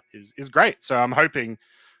stuff out is great. So I'm hoping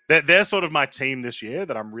that they're sort of my team this year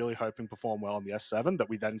that I'm really hoping perform well in the S7 that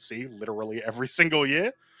we then see literally every single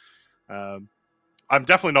year. I'm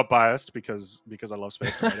definitely not biased because I love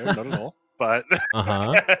Space Tornado, not at all. But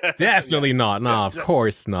definitely not. No, of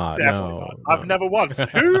course not. Definitely not. I've never once.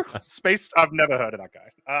 Who? I've never heard of that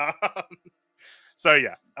guy. So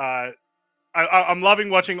yeah, I'm loving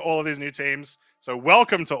watching all of these new teams. So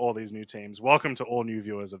welcome to all these new teams. Welcome to all new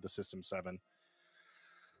viewers of the System 7.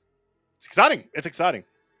 It's exciting. It's exciting.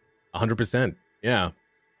 100%. Yeah.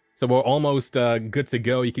 So we're almost good to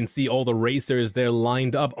go. You can see all the racers there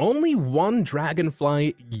lined up. Only one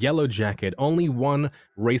Dragonfly Yellow Jacket. Only one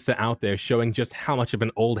racer out there showing just how much of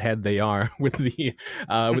an old head they are with the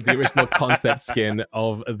original concept skin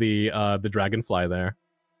of the Dragonfly there.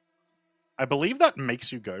 I believe that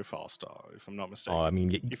makes you go faster, if I'm not mistaken. Oh, I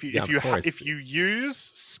mean, if you use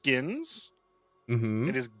skins,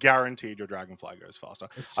 it is guaranteed your Dragonfly goes faster.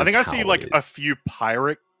 I think I see like a few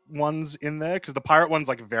pirate ones in there because the pirate one's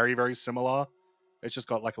like very, very similar. It's just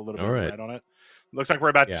got like a little bit of red on it. Looks like we're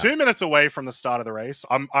about 2 minutes away from the start of the race.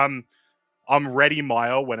 I'm ready,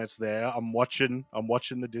 Maya, when it's there. I'm watching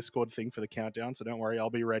the Discord thing for the countdown, so don't worry, I'll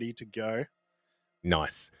be ready to go.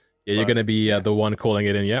 Nice. Yeah, you're gonna be the one calling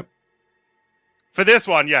it in. Yep. For this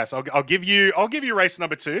one, yes, I'll give you race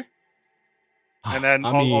number 2. And then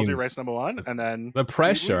I'll do race number 1, and then the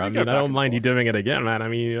pressure. I mean, I don't mind you doing it again, man. I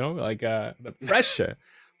mean, you know, like the pressure.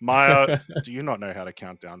 Maya, do you not know how to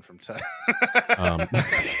count down from 10?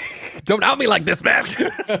 Don't out me like this, man.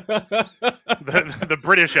 the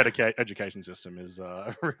British education system is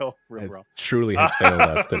real rough. Truly has failed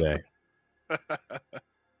us today.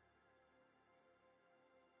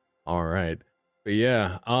 All right. But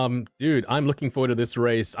yeah, dude, I'm looking forward to this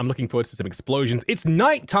race. I'm looking forward to some explosions. It's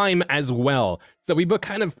nighttime as well. So we were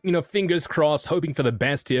kind of, you know, fingers crossed, hoping for the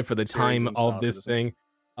best here for the time of this thing.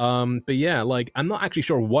 But yeah, like, I'm not actually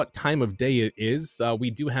sure what time of day it is. We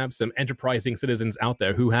do have some enterprising citizens out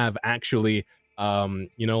there who have actually,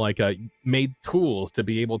 you know, like, made tools to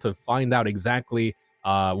be able to find out exactly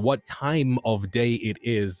what time of day it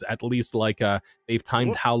is. At least, like, they've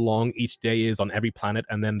timed how long each day is on every planet,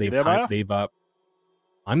 and then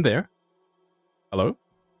I'm there. Hello?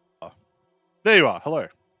 There you are. Hello.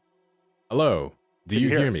 Hello. Do you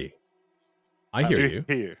hear me? I hear you.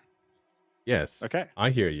 Hear you. Yes. Okay.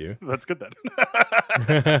 I hear you. That's good then.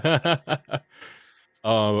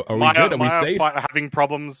 Are we good? Are we safe?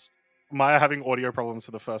 Maya having audio problems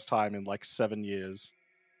for the first time in like 7 years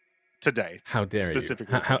today. How dare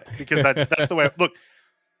specifically you? Today, because that's the way. Look,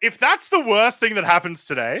 if that's the worst thing that happens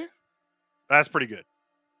today, that's pretty good.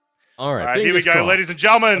 All right, here we go, ladies and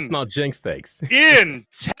gentlemen. Let's not jinx things. In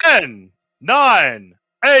 10, 9,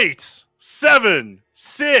 8, 7,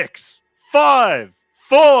 6, 5,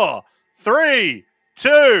 4, 3,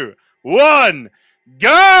 2, 1,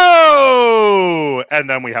 go! And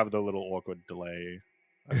then we have the little awkward delay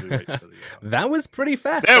as we wait for the. That was pretty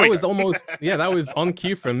fast. That was almost that was on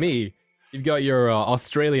cue for me. You've got your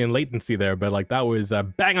Australian latency there, but like that was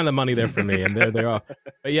bang on the money there for me. And there they are.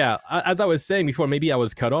 But yeah, as I was saying before, maybe I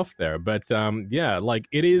was cut off there. But yeah, like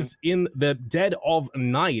it is in the dead of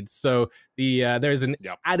night. So there's an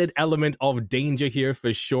added element of danger here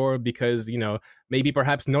for sure, because, you know, maybe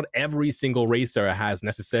perhaps not every single racer has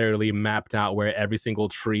necessarily mapped out where every single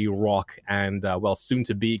tree, rock, and, well, soon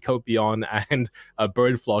to be Copion and a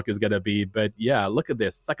bird flock is going to be. But yeah, look at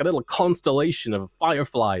this. It's like a little constellation of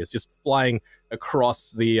fireflies just flying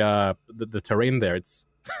across the terrain there. It's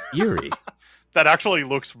eerie. That actually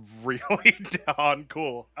looks really darn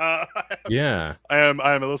cool. Yeah. I am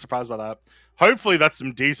a little surprised by that. Hopefully that's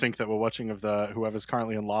some desync that we're watching of whoever's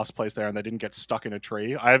currently in last place there, and they didn't get stuck in a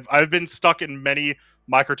tree. I've been stuck in many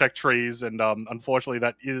Microtech trees, and unfortunately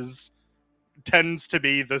that tends to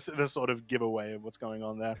be the sort of giveaway of what's going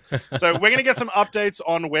on there. So we're going to get some updates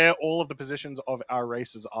on where all of the positions of our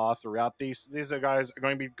races are throughout these. These guys are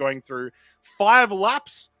going to be going through 5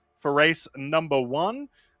 laps for race number 1.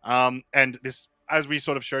 And this, as we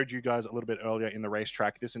sort of showed you guys a little bit earlier in the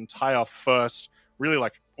racetrack, this entire first, really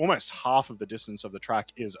like almost half of the distance of the track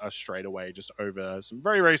is a straightaway just over some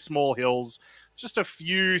very, very small hills, just a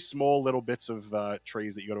few small little bits of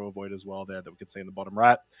trees that you got to avoid as well there that we can see in the bottom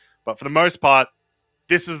right. But for the most part,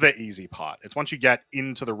 this is the easy part. It's once you get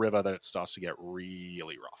into the river that it starts to get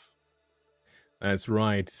really rough. That's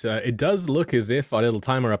right. It does look as if our little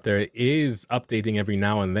timer up there is updating every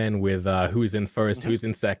now and then with who's in first, who's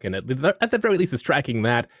in second. At the very least, it's tracking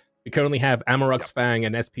that. We currently have Amarok's Fang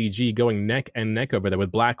and SPG going neck and neck over there,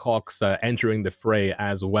 with Blackhawks entering the fray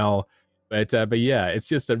as well. But yeah, it's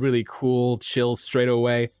just a really cool, chill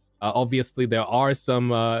straightaway. Obviously, there are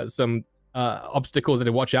some obstacles that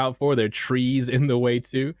to watch out for. There are trees in the way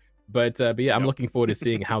too. But yeah, I'm looking forward to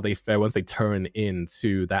seeing how they fare once they turn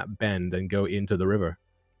into that bend and go into the river.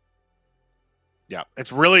 Yeah,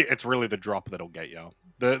 it's really the drop that'll get you.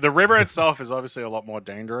 The river itself is obviously a lot more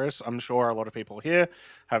dangerous. I'm sure a lot of people here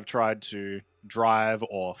have tried to drive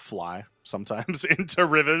or fly sometimes into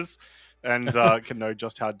rivers and can know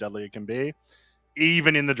just how deadly it can be.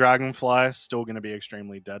 Even in the Dragonfly, still going to be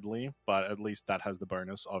extremely deadly, but at least that has the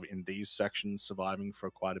bonus of, in these sections, surviving for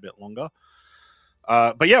quite a bit longer.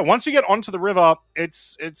 But yeah, once you get onto the river,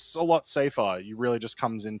 it's a lot safer. You really just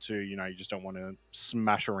comes into, you know, you just don't want to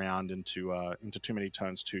smash around into too many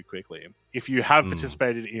turns too quickly. If you have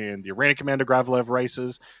participated in the Arena Commander Gravlev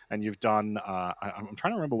races and you've done, I'm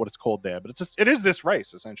trying to remember what it's called there, but it is this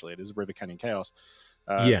race essentially. It is River Canyon Chaos.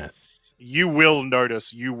 Yes, you will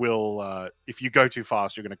notice. If you go too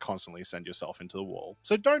fast, you're going to constantly send yourself into the wall.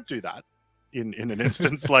 So don't do that in an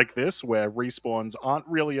instance like this where respawns aren't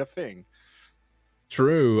really a thing.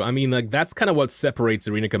 True. I mean, like, that's kind of what separates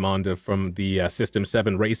Arena Commander from the System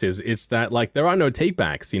 7 races. It's that, like, there are no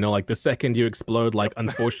takebacks, you know, like, the second you explode, like,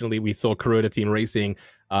 unfortunately, we saw Kuroda Team Racing,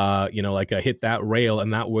 you know, like, hit that rail,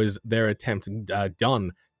 and that was their attempt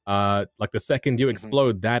done. Like, the second you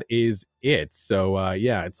explode, that is it. So,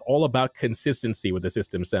 yeah, it's all about consistency with the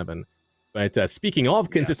System 7. But speaking of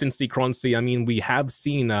consistency, Croncy, I mean, we have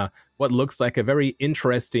seen what looks like a very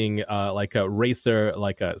interesting, like a racer,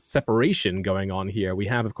 like a separation going on here. We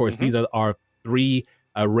have, of course, these are our 3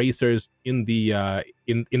 racers in the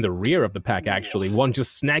rear of the pack. Actually, one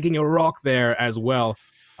just snagging a rock there as well.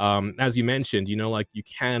 As you mentioned, you know, like, you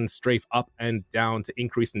can strafe up and down to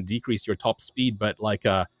increase and decrease your top speed, but like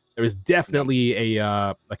there is definitely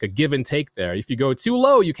a like a give and take there. If you go too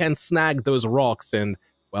low, you can snag those rocks, and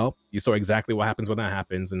well, you saw exactly what happens when that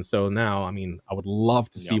happens. And so now, I mean, I would love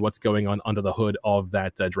to see what's going on under the hood of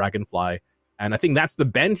that Dragonfly. And I think that's the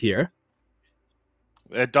bend here.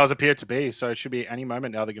 It does appear to be. So it should be any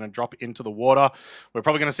moment now they're going to drop into the water. We're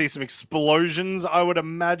probably going to see some explosions, I would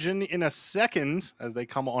imagine, in a second as they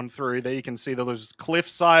come on through. There you can see those cliff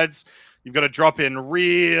sides. You've got to drop in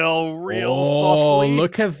real softly.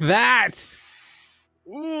 Look at that.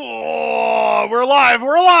 Oh, we're alive!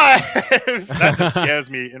 We're alive! That just scares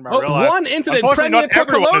me in my real life. One incident, Unfortunately, not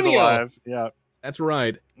everyone is Colonial. alive. Yeah, that's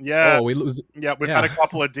right. Yeah, we lose. Yeah, we've had a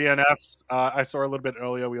couple of DNFs. I saw a little bit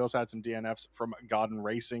earlier. We also had some DNFs from Garden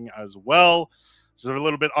Racing as well. Which is a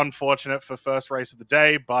little bit unfortunate for first race of the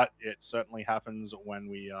day, but it certainly happens when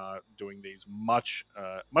we are doing these much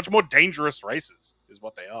more dangerous races. Is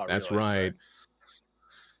what they are. That's really. right.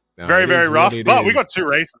 So, very rough, but we got 2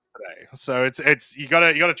 races today, so it's you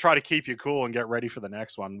gotta try to keep your cool and get ready for the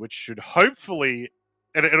next one, which should hopefully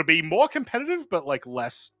it'll be more competitive but like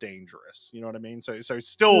less dangerous. You know what I mean? So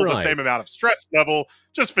still the same amount of stress level,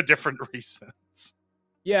 just for different reasons.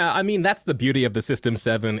 Yeah, I mean, that's the beauty of the System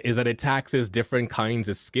 7, is that it taxes different kinds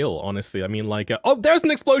of skill. Honestly, I mean, like, oh, there's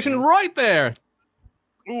an explosion right there.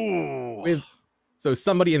 Ooh. So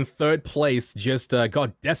somebody in 3rd place just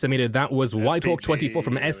got decimated. That was Whitehawk24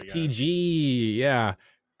 from there SPG. Yeah.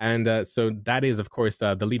 And so that is, of course,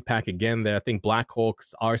 the lead pack again there. I think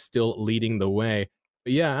Blackhawks are still leading the way.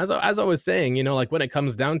 But yeah, as I was saying, you know, like when it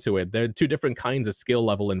comes down to it, there are two different kinds of skill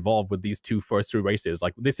level involved with these two first three races.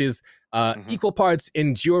 Like this is equal parts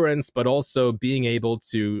endurance, but also being able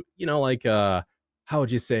to, you know, like how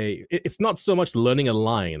would you say? It's not so much learning a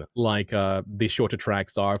line like the shorter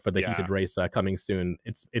tracks are for the heated race coming soon.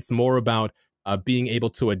 It's more about being able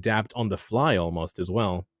to adapt on the fly almost as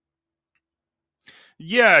well.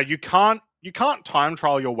 Yeah, you can't time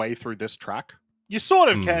trial your way through this track. You sort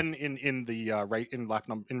of can in the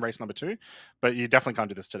race number 2, but you definitely can't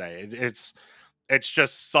do this today. It's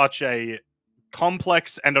just such a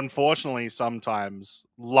complex and unfortunately sometimes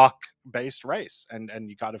luck based race, and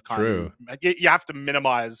you kind of you have to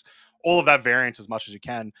minimize all of that variance as much as you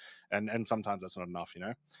can, and sometimes that's not enough, you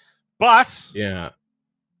know. But yeah.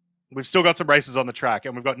 We've still got some races on the track,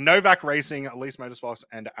 and we've got Novak Racing, Elise Motorsports,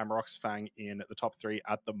 and Amarok's Fang in the top 3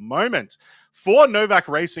 at the moment. For Novak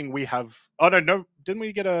Racing, we have... Oh, no, didn't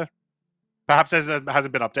we get a... Perhaps it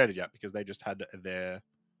hasn't been updated yet, because they just had their...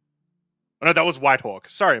 Oh, no, that was Whitehawk.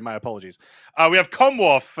 Sorry, my apologies. We have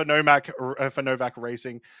Comwolf for Novak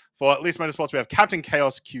Racing. For Elise Motorsports, we have Captain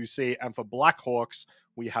Chaos QC, and for Blackhawks,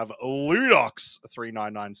 we have Ludox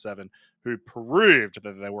 3997, who proved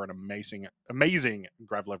that they were an amazing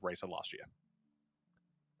Gravlev racer last year.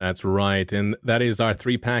 That's right, and that is our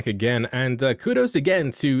 3-pack again. And kudos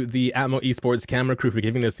again to the Atmo Esports camera crew for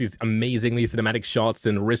giving us these amazingly cinematic shots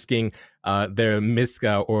and risking their MISC,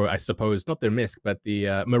 or I suppose not their MISC, but the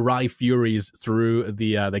Mirai Furies through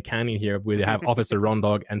the canyon here. We have Officer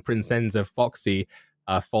Rondog and Princenza Foxy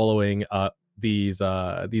following these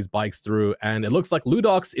bikes through, and it looks like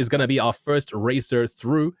Ludox is going to be our first racer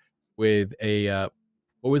through with a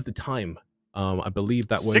what was the time? I believe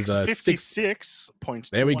that was 6:56.2.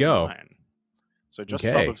 There we go. So just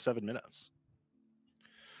sub of 7 minutes.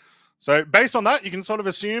 So based on that, you can sort of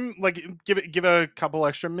assume, like, give a couple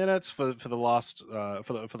extra minutes for the last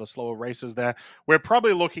for the slower races there. We're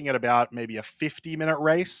probably looking at about maybe a 50-minute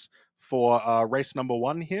race for race number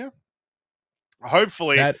 1 here.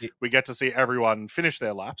 Hopefully, we get to see everyone finish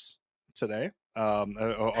their laps today.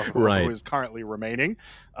 Who is currently remaining,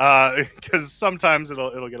 because sometimes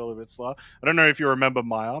it'll get a little bit slower. I don't know if you remember,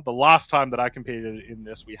 Maya, the last time that I competed in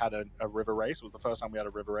this, we had a river race. It was the first time we had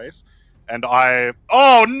a river race, and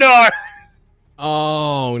oh no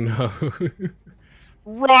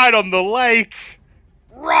right on the lake,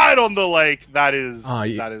 that is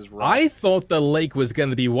right. I thought the lake was going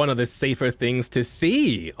to be one of the safer things to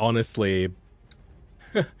see, honestly.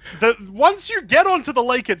 Once you get onto the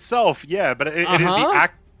lake itself, yeah, but it is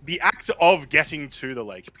the act of getting to the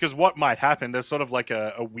lake, because what might happen, there's sort of like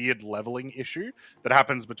a weird leveling issue that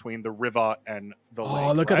happens between the river and the lake.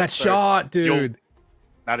 Oh, look at that shot, dude.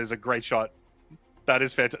 That is a great shot. That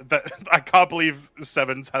is fair. I can't believe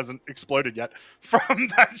Sevens hasn't exploded yet from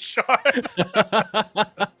that shot.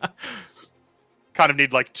 Kind of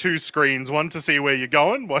need like 2 screens, one to see where you're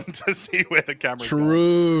going, one to see where the camera's going.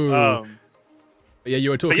 True. Yeah,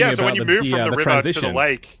 you were talking about so when you move from the river transition to the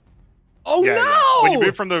lake. Oh no! Yeah. When you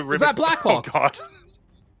move from the river, is that Blackhawks? Oh god.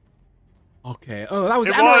 Okay. Oh, that was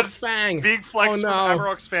Amarok's Fang. Big flex from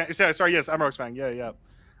Amarok's Fang. Sorry, yes, Amarok's Fang. Yeah.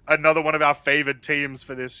 Another one of our favored teams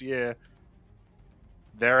for this year.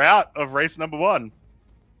 They're out of race number 1.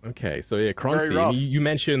 Okay, so yeah, Croncy, you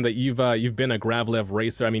mentioned that you've been a Gravlev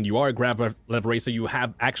racer. I mean, you are a Gravlev racer. You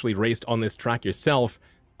have actually raced on this track yourself.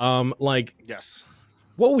 Yes.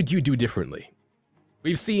 What would you do differently?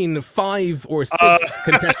 We've seen 5 or 6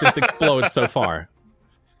 contestants explode so far.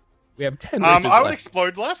 We have 10 racers I would left.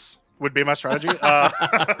 explode less, would be my strategy.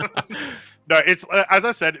 No, it's, as I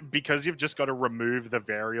said, because you've just got to remove the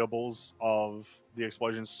variables of the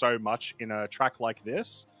explosion so much in a track like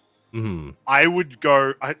this, I would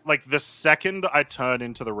go, like, the second I turn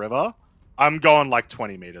into the river, I'm going like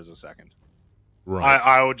 20 meters a second. Right.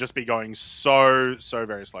 I would just be going so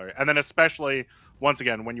very slow. And then especially... Once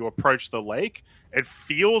again, when you approach the lake, it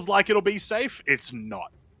feels like it'll be safe. It's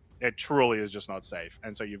not. It truly is just not safe.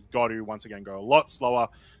 And so you've got to, once again, go a lot slower,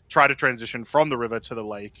 try to transition from the river to the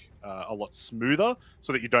lake a lot smoother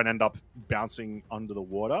so that you don't end up bouncing under the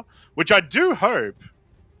water, which I do hope,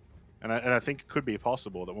 and I think it could be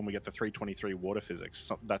possible that when we get the 323 water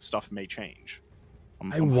physics, that stuff may change.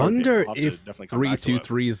 I wonder if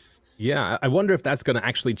 323's... Yeah, I wonder if that's going to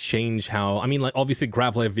actually change how... I mean, like, obviously,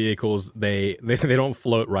 Gravlev vehicles, they don't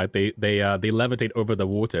float, right? They levitate over the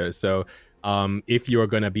water. So if you're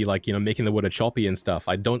going to be, like, you know, making the water choppy and stuff,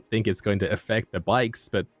 I don't think it's going to affect the bikes,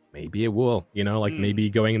 but maybe it will. You know, like, maybe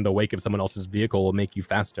going in the wake of someone else's vehicle will make you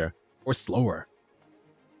faster or slower.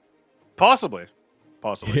 Possibly.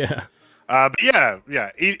 Yeah. But yeah.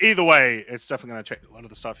 Either way, it's definitely going to change a lot of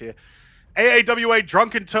the stuff here. AAWA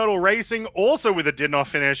Drunken Turtle Racing, also with a did not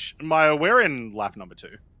finish. Maya, we're in lap number 2.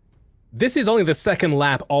 This is only the second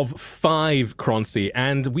lap of 5, Croncy,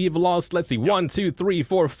 and we've lost, let's see, 1, 2, 3,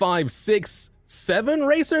 4, 5, 6, 7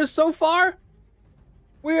 racers so far?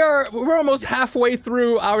 We're almost halfway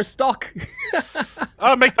through our stock.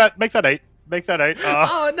 Make that 8. Make that 8.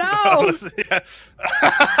 Oh no!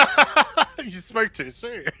 You spoke too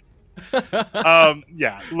soon.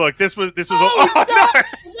 Yeah. Look, this was. Oh no!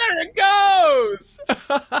 There it goes.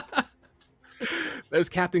 There's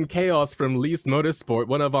Captain Chaos from Least Motorsport,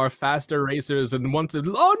 one of our faster racers, and wanted.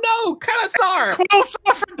 Oh no, Kalasar!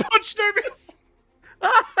 Quilsar from Punch Nubius.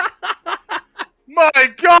 My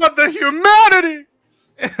God, the humanity!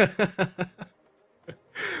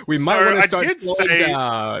 We might want to start slowing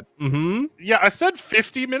down. Yeah, I said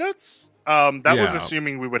 50 minutes. That was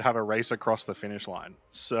assuming we would have a race across the finish line.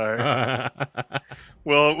 So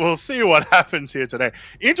we'll see what happens here today.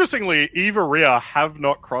 Interestingly, Eva Ria have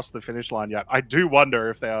not crossed the finish line yet. I do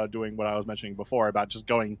wonder if they are doing what I was mentioning before about just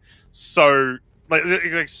going so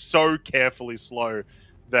so carefully slow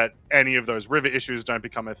that any of those river issues don't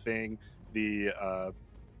become a thing. The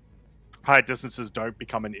high distances don't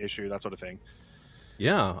become an issue, that sort of thing.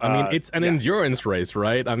 Yeah, I mean, it's an endurance race,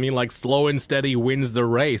 right? I mean, like, slow and steady wins the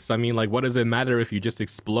race. I mean, like, what does it matter if you just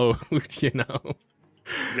explode, you know?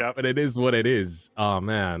 Yeah. But it is what it is. Oh,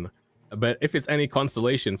 man. But if it's any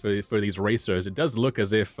consolation for these racers, it does look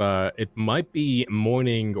as if it might be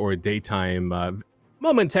morning or daytime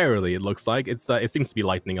momentarily, it looks like. It seems to be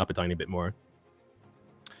lightening up a tiny bit more.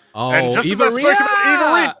 Oh, and just as I spoke about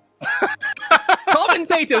Eva Ria...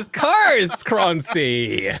 Commentators' cars,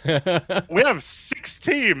 Croncy. We have 6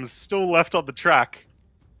 teams still left on the track,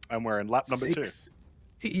 and we're in lap number 2. 6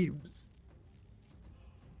 teams.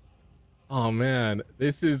 Oh man,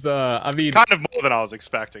 this is I mean, kind of more than I was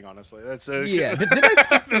expecting, honestly. That's yeah. Did I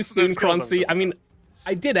expect this soon, Croncy? I mean,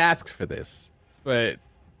 I did ask for this, but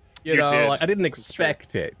you know, like, I didn't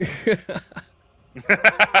expect it.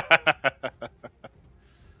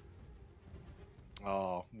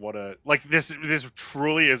 Oh, what a this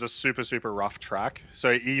truly is a super rough track.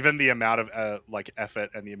 So even the amount of like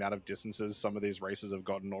effort and the amount of distances some of these races have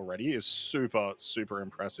gotten already is super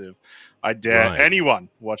impressive. I dare anyone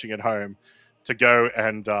watching at home to go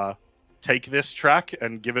and take this track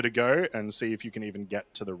and give it a go and see if you can even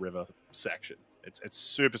get to the river section. It's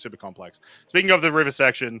super complex. Speaking of the river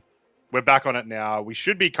section, we're back on it now. We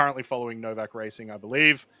should be currently following Novak Racing, I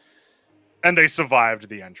believe, and they survived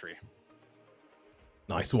the entry.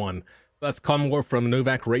 Nice one. That's Conmore from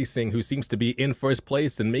Novak Racing, who seems to be in first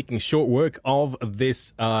place and making short work of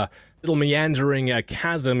this little meandering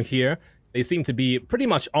chasm here. They seem to be pretty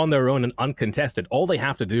much on their own and uncontested. All they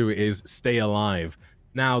have to do is stay alive.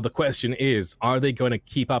 Now, the question is, are they going to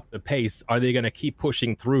keep up the pace? Are they going to keep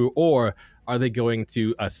pushing through? Or are they going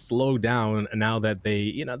to slow down now that they,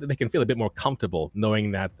 you know, they can feel a bit more comfortable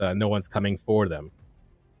knowing that no one's coming for them?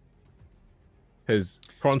 Because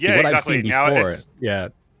Croncy, what I've seen before,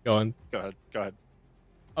 go on. Go ahead.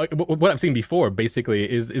 What I've seen before,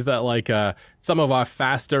 basically, is that like some of our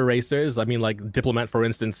faster racers, I mean, like Diplomat, for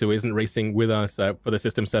instance, who isn't racing with us for the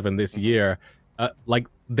System 7 this year, like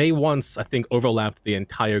they once, I think, overlapped the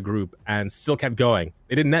entire group and still kept going.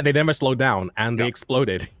 They never slowed down, and they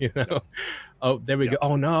exploded. You know. Oh, there we go.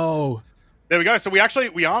 Oh no. There we go. So we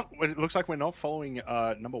aren't. It looks like we're not following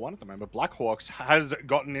number 1 at the moment. Blackhawks has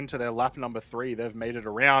gotten into their lap number 3. They've made it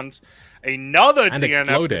around. Another and DNF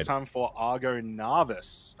exploded. This time for Argo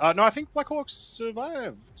Narvis. No, I think Blackhawks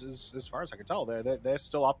survived as far as I can tell. They're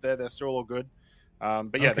still up there. They're still all good.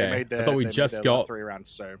 But yeah, they made their. I thought we just got 3 rounds.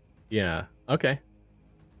 So yeah. Okay.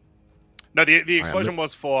 No, the explosion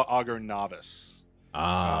was for Argo Narvis.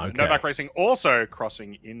 Okay. Novak Racing also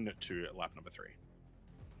crossing into lap number 3.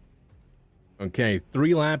 Okay,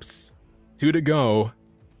 3 laps, 2 to go.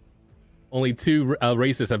 Only 2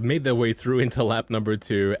 races have made their way through into lap number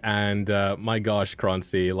 2, and my gosh,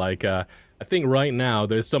 Croncy, like, I think right now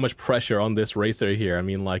there's so much pressure on this racer here. I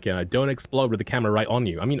mean, like, don't explode with the camera right on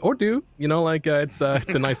you. I mean, or do, you know, like, it's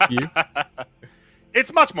a nice view.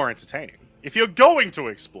 It's much more entertaining. If you're going to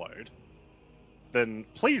explode, then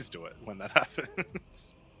please do it when that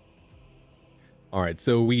happens. All right,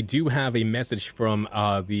 so we do have a message from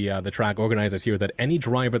the track organizers here that any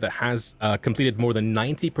driver that has completed more than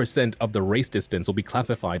 90% of the race distance will be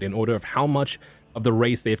classified in order of how much of the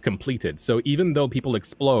race they've completed. So even though people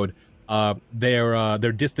explode, their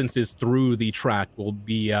distances through the track will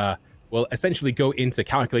be will essentially go into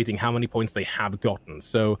calculating how many points they have gotten.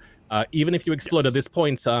 So even if you explode at this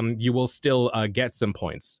point, you will still get some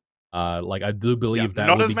points. Like I do believe that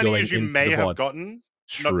not will as be many going as you into may the have VOD. gotten.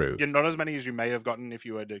 True. Not as many as you may have gotten if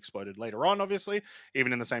you had exploded later on, obviously,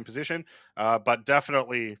 even in the same position. But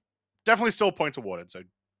definitely still points awarded. So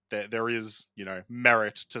there is,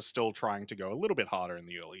 merit to still trying to go a little bit harder in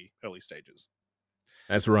the early stages.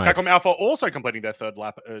 That's right. Capcom Alpha also completing their third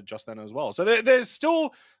lap just then as well. So there's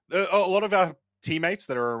still a lot of our teammates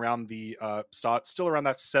that are around the start, still around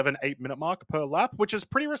that 7-8 minute mark per lap, which is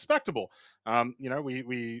pretty respectable. That's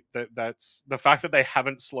the fact that they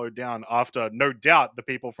haven't slowed down after, no doubt, the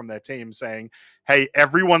people from their team saying, "Hey,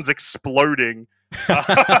 everyone's exploding," is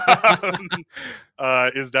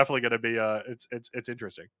definitely going to be it's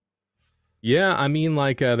interesting. Yeah, I mean,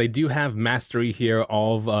 like, they do have mastery here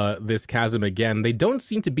of this chasm again. They don't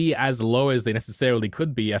seem to be as low as they necessarily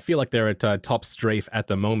could be. I feel like they're at top strafe at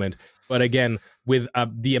the moment. But again, with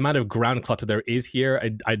the amount of ground clutter there is here,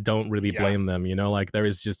 I don't really blame them, Like, there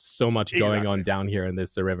is just so much going on down here in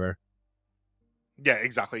this river. Yeah,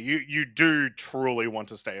 exactly. You do truly want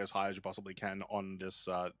to stay as high as you possibly can on this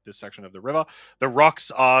this section of the river. The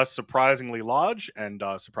rocks are surprisingly large and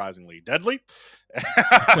surprisingly deadly.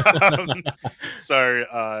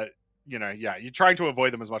 So you're trying to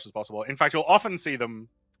avoid them as much as possible. In fact, you'll often see them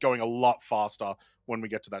going a lot faster when we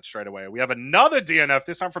get to that straightaway. We have another DNF,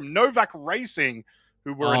 this time from Novak Racing,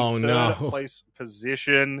 who were in third place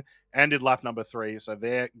position, ended lap number 3, so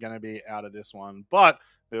they're going to be out of this one. But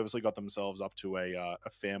they obviously got themselves up to a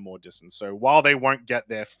fair more distance. So while they won't get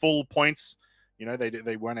their full points,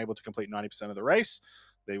 they weren't able to complete 90% of the race,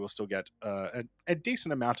 they will still get a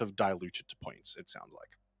decent amount of diluted points, it sounds like.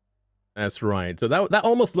 That's right. So that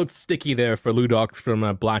almost looked sticky there for Ludox from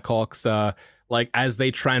Blackhawks, like as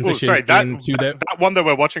they transition into that one that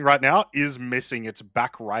we're watching right now is missing its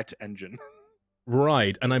back right engine.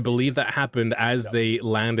 Right, and I believe that happened as they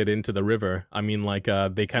landed into the river. I mean, like,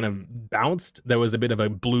 they kind of bounced, there was a bit of a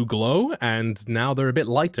blue glow, and now they're a bit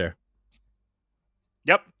lighter.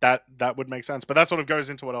 Yep, that would make sense. But that sort of goes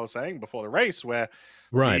into what I was saying before the race, where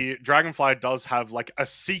the Dragonfly does have, like, a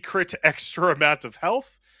secret extra amount of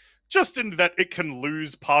health, just in that it can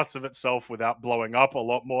lose parts of itself without blowing up a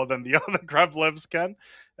lot more than the other Gravlevs can,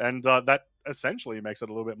 and that essentially makes it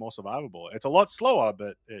a little bit more survivable. It's a lot slower,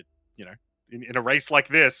 but it, in a race like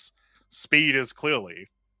this, speed is clearly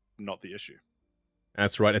not the issue.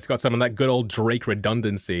 That's right. It's got some of that good old Drake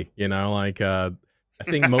redundancy, like, I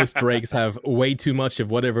think most Drakes have way too much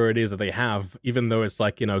of whatever it is that they have, even though it's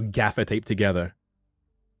like, gaffer taped together.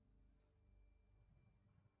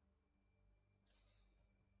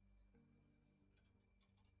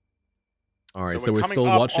 All right, so we're still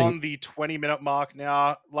watching on the 20-minute mark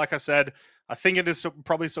now. Like I said, I think it is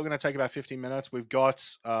probably still going to take about 15 minutes. We've got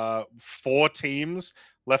 4 teams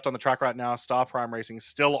left on the track right now. Star Prime Racing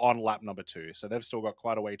still on lap number 2. So they've still got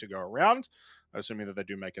quite a way to go around, assuming that they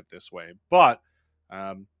do make it this way. But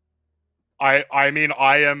I mean,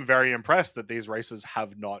 I am very impressed that these races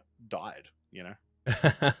have not died,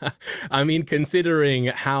 I mean, considering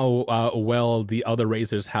how well the other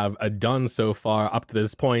racers have done so far up to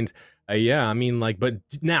this point, yeah, I mean, like, but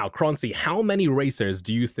now, Croncy, how many racers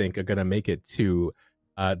do you think are going to make it to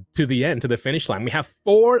the end, to the finish line? We have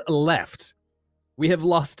 4 left. We have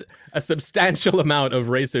lost a substantial amount of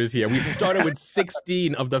racers here. We started with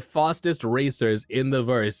 16 of the fastest racers in the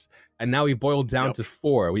verse, and now we've boiled down to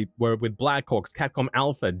 4. We were with Blackhawks, Capcom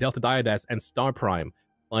Alpha, Delta Diadas, and Star Prime.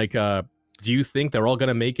 Like, do you think they're all going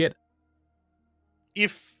to make it?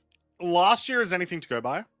 If last year is anything to go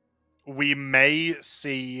by, we may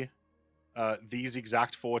see these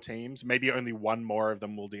exact 4 teams. Maybe only one more of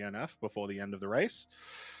them will DNF before the end of the race.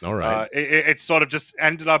 All right. It sort of just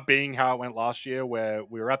ended up being how it went last year, where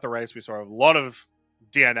we were at the race, we saw a lot of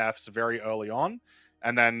DNFs very early on,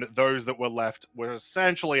 and then those that were left were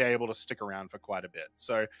essentially able to stick around for quite a bit.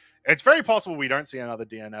 So it's very possible we don't see another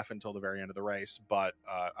DNF until the very end of the race, but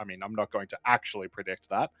I mean, I'm not going to actually predict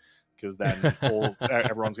that, because then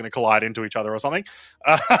everyone's going to collide into each other or something.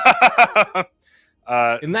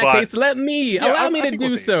 In that case, allow me to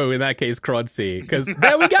do so. In that case, Croncy, because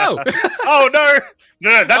there we go. Oh no,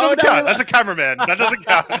 that doesn't count. That's a cameraman. That doesn't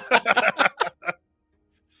count.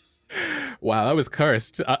 Wow, that was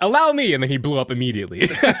cursed. Allow me, and then he blew up immediately.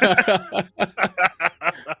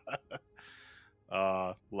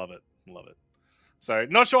 Love it. So,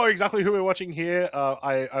 not sure exactly who we're watching here.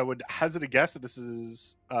 I would hazard a guess that this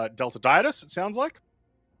is Delta Diadas. It sounds like.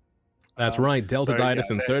 That's right, Delta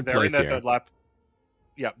Diadas in third place in their here. Third lap.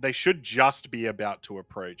 Yeah, they should just be about to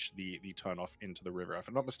approach the turnoff into the river. If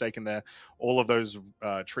I'm not mistaken, all of those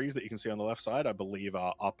trees that you can see on the left side, I believe,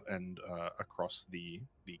 are up and across the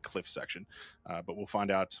cliff section. But we'll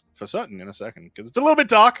find out for certain in a second, because it's a little bit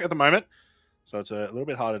dark at the moment, so it's a little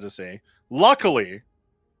bit harder to see. Luckily,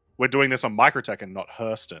 we're doing this on Microtech and not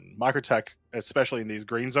Hurston. Microtech, especially in these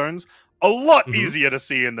green zones, a lot easier to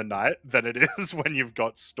see in the night than it is when you've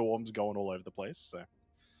got storms going all over the place. So.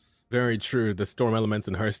 Very true. The storm elements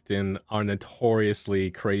in Hurston are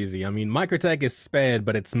notoriously crazy. I mean, Microtech is spared,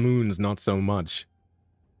 but its moons not so much.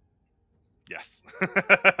 Yes.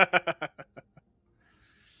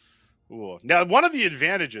 Ooh. Now, one of the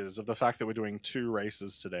advantages of the fact that we're doing 2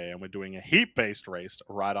 races today and we're doing a heat-based race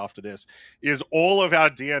right after this is all of our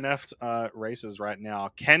DNF'd races right now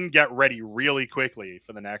can get ready really quickly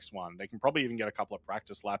for the next one. They can probably even get a couple of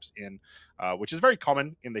practice laps in, which is very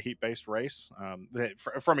common in the heat-based race.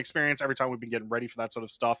 From experience, every time we've been getting ready for that sort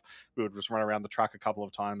of stuff, we would just run around the track a couple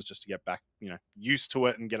of times just to get back, used to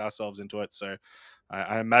it and get ourselves into it. So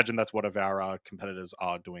I imagine that's what our competitors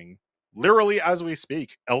are doing literally as we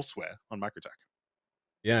speak elsewhere on Microtech.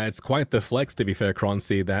 Yeah, it's quite the flex, to be fair,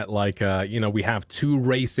 Croncy, that we have 2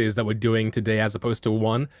 races that we're doing today as opposed to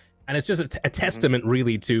 1. And it's just a testament,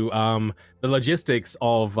 really, to the logistics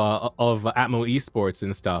of Atmo Esports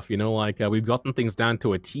and stuff. We've gotten things down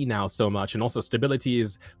to a T now so much, and also stability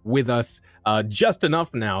is with us just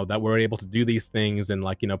enough now that we're able to do these things and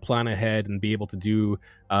plan ahead and be able to do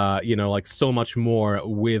so much more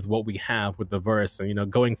with what we have with the verse.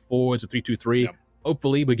 And going forwards with 323. Yep.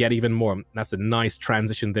 Hopefully we get even more. That's a nice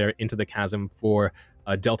transition there into the chasm for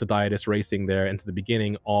Delta Dietis Racing there into the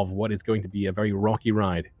beginning of what is going to be a very rocky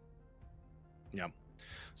ride. Yeah.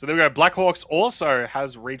 So there we go. Blackhawks also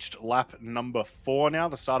has reached lap number 4 now,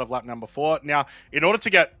 the start of lap number 4. Now, in order to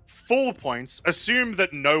get full points, assume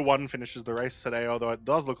that no one finishes the race today, although it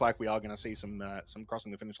does look like we are going to see some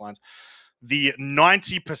crossing the finish lines. The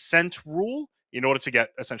 90% rule, in order to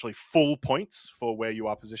get essentially full points for where you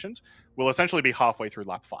are positioned, will essentially be halfway through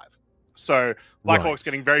lap 5. So Blackhawks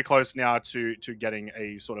getting very close now to getting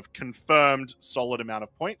a sort of confirmed solid amount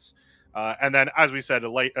of points. And then, as we said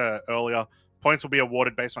earlier, points will be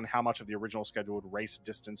awarded based on how much of the original scheduled race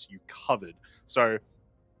distance you covered. So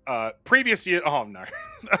previous year, oh no,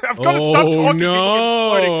 I've got to stop talking. No. People keep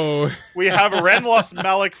exploding. We have Renlos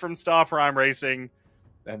Malik from Star Prime Racing,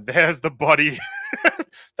 and there's the body.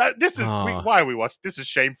 This is why we watch. This is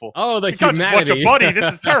shameful. Oh, the you can't humanity. just watch a body.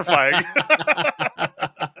 This is terrifying.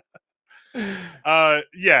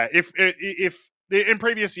 Yeah. If in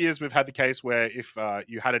previous years we've had the case where if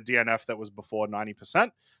you had a DNF that was before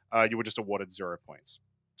 90%, you were just awarded 0 points.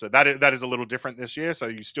 So that is a little different this year. So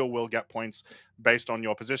you still will get points based on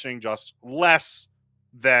your positioning, just less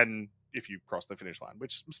than if you cross the finish line,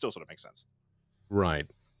 which still sort of makes sense. Right.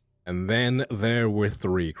 And then there were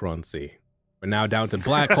 3, Croncy. We're now down to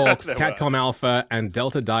Blackhawks, Catcom Alpha, and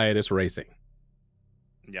Delta Dietis Racing.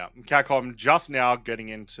 Yeah, Catcom just now getting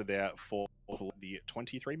into there for the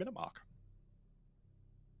 23-minute mark.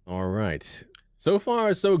 All right. So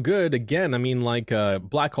far, so good. Again, I mean,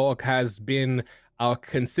 Blackhawk has been our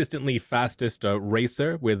consistently fastest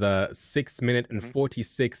racer with a 6-minute and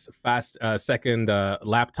 46 second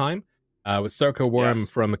lap time. With Circa Worm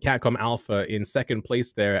from Catcom Alpha in second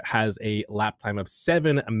place there has a lap time of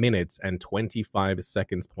 7 minutes and 25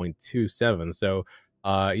 seconds, 0.27. So,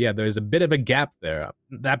 yeah, there's a bit of a gap there.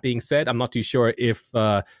 That being said, I'm not too sure if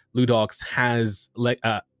Ludox has let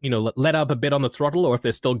up a bit on the throttle or if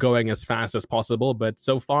they're still going as fast as possible. But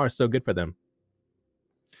so far, so good for them.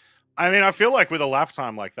 I mean, I feel like with a lap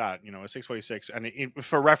time like that, a 6:46, and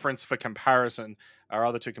for reference, for comparison, our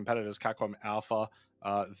other 2 competitors, Catcom Alpha,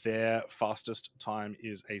 their fastest time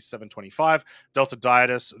is a 7:25. Delta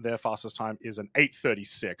Dietis, their fastest time is an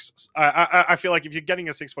 8:36. I feel like if you're getting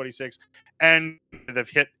a 6:46 and they've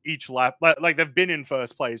hit each lap, like they've been in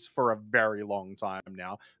first place for a very long time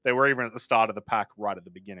now. They were even at the start of the pack right at the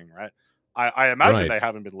beginning, right? I imagine they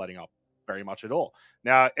haven't been letting up very much at all.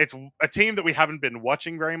 Now, it's a team that we haven't been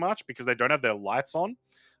watching very much because they don't have their lights on.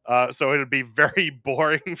 So it'd be very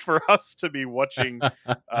boring for us to be watching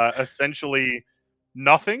essentially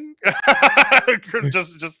nothing.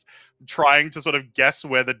 just trying to sort of guess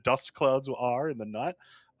where the dust clouds are in the night.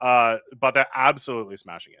 But they're absolutely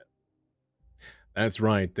smashing it. That's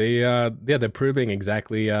right. They're proving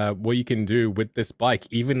exactly what you can do with this bike,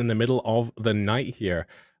 even in the middle of the night here.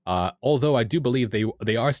 Although I do believe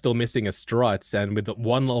they are still missing a strut, and with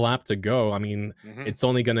 1 lap to go, I mean, it's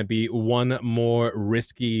only going to be 1 more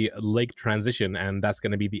risky lake transition, and that's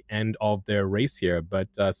going to be the end of their race here. But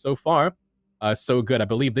so far, so good. I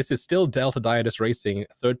believe this is still Delta Dietis Racing,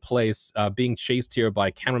 3rd place, being chased here by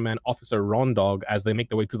cameraman Officer Rondog as they make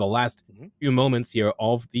their way to the last few moments here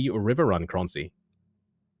of the river run, Croncy.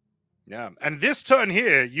 Yeah, and this turn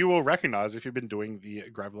here, you will recognize if you've been doing the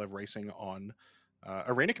Gravlev racing on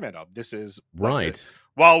Arena Commander. This is Right.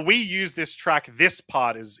 While we use this track, this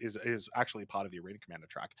part is actually part of the Arena Commander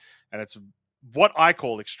track, and it's what I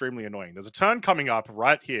call extremely annoying. There's a turn coming up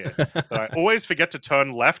right here that I always forget to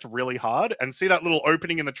turn left really hard, and see that little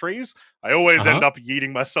opening in the trees? I always end up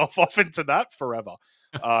yeeting myself off into that forever.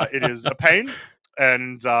 It is a pain,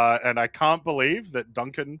 and I can't believe that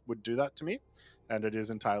Duncan would do that to me, and it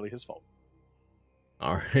is entirely his fault.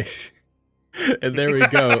 All right. And there we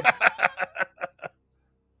go.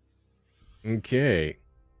 Okay.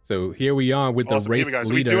 So here we are with Awesome. the race Here we go.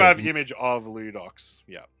 So leader. we do have image of Ludox.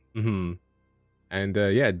 Yeah. Mm-hmm. And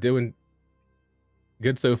yeah, doing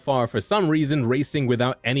good so far. For some reason, racing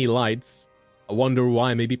without any lights. I wonder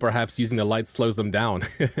why. Maybe perhaps using the lights slows them down.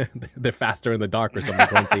 They're faster in the dark or something.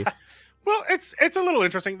 Clancy. Well, it's a little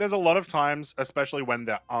interesting. There's a lot of times, especially when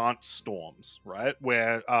there aren't storms, right,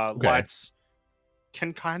 where lights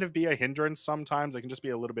can kind of be a hindrance sometimes. They can just be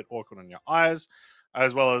a little bit awkward on your eyes,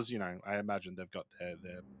 as well as, you know, I imagine they've got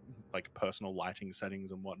their like personal lighting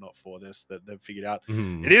settings and whatnot for this that they've figured out.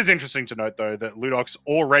 Mm-hmm. It is interesting to note, though, that Ludox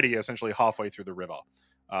already essentially halfway through the river.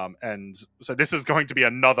 And so this is going to be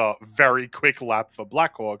another very quick lap for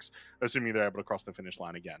Blackhawks, assuming they're able to cross the finish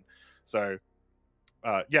line again. So,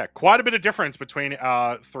 yeah, quite a bit of difference between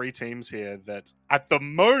our three teams here that at the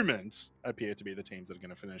moment appear to be the teams that are going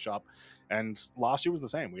to finish up. And last year was the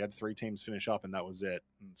same. We had three teams finish up, and that was it.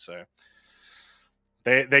 And so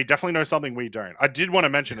they definitely know something we don't. I did want to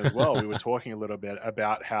mention as well, we were talking a little bit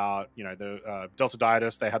about how, you know, the Delta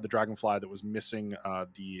Dietis, they had the Dragonfly that was missing I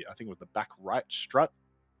think it was the back right strut.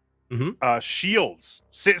 Mm-hmm. Shields.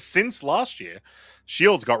 Since last year,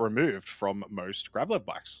 shields got removed from most Gravlev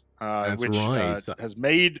bikes, which has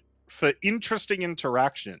made for interesting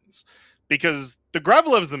interactions, because the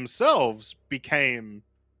Gravlevs themselves became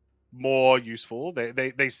more useful.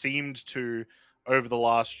 They seemed to, over the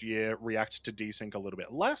last year, react to desync a little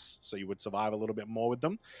bit less, so you would survive a little bit more with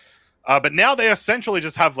them. But now they essentially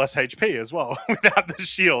just have less HP as well without the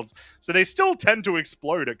shields. So they still tend to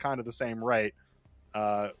explode at kind of the same rate,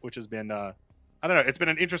 which has been, I don't know, it's been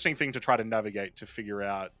an interesting thing to try to navigate to figure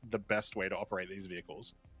out the best way to operate these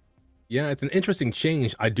vehicles. Yeah, it's an interesting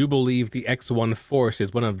change. I do believe the X1 Force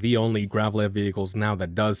is one of the only Gravlev vehicles now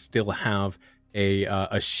that does still have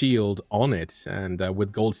a shield on it, and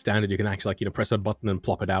with gold standard you can actually, like, you know, press a button and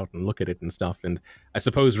plop it out and look at it and stuff, and I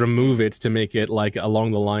suppose remove it to make it like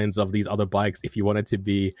along the lines of these other bikes if you want it to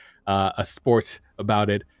be a sport about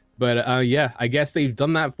it. But yeah, I guess they've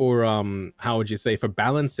done that for how would you say, for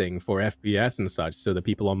balancing for FPS and such, so that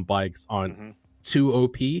people on bikes aren't too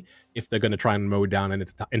OP if they're going to try and mow down an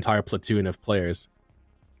entire platoon of players.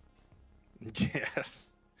 Yes.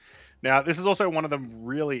 Now, this is also one of the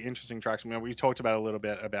really interesting tracks. I mean, we talked about a little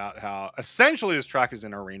bit about how essentially this track is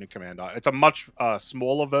an Arena Commander. It's a much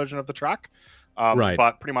smaller version of the track, right?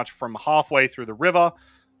 But pretty much from halfway through the river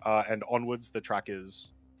and onwards, the track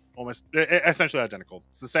is almost essentially identical.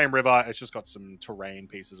 It's the same river. It's just got some terrain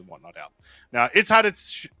pieces and whatnot out. Now, it's had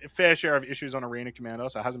its fair share of issues on Arena Commander,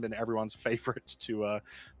 so it hasn't been everyone's favorite to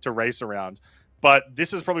race around. But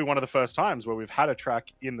this is probably one of the first times where we've had a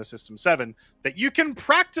track in the System 7 that you can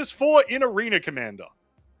practice for in Arena Commander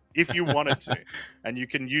if you wanted to. And you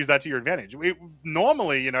can use that to your advantage.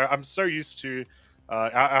 Normally, you know, I'm so used to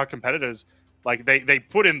our competitors, like they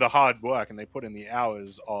put in the hard work and they put in the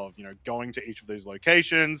hours of, you know, going to each of these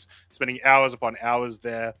locations, spending hours upon hours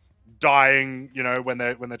there, dying, you know, when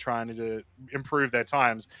they're trying to improve their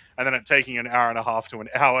times, and then it taking an hour and a half to an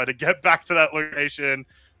hour to get back to that location,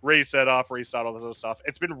 reset up, restart, all this other stuff.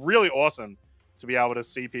 It's been really awesome to be able to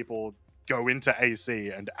see people go into AC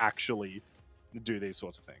and actually do these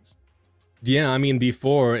sorts of things. Yeah, I mean,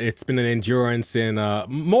 before it's been an endurance in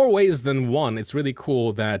more ways than one. It's really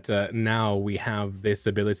cool that now we have this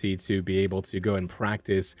ability to be able to go and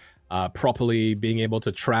practice properly, being able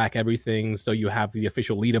to track everything, so you have the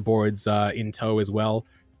official leaderboards in tow as well.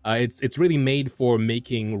 It's really made for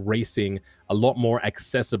making racing a lot more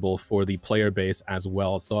accessible for the player base as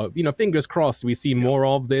well. So, you know, fingers crossed we see more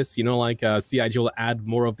of this. You know, like CIG will add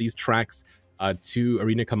more of these tracks to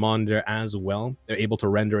Arena Commander as well. They're able to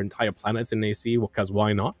render entire planets in AC, because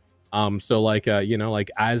why not? So, like, you know, like,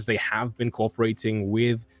 as they have been cooperating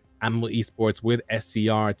with Animal Esports, with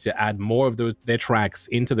SCR, to add more of their tracks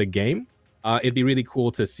into the game, it'd be really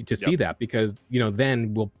cool to see that, because, you know,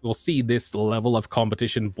 then we'll see this level of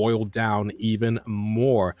competition boiled down even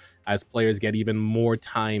more as players get even more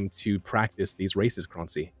time to practice these races,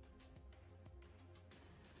 Croncy.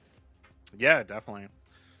 Yeah, definitely.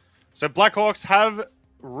 So Blackhawks have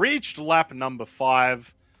reached lap number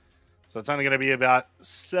 5. So it's only going to be about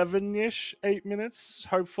 7-ish, 8 minutes,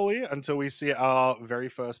 hopefully, until we see our very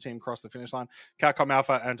first team cross the finish line. Capcom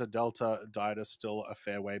Alpha and Delta Diet still a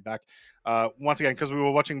fair way back. Once again, because we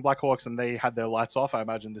were watching Black Hawks and they had their lights off, I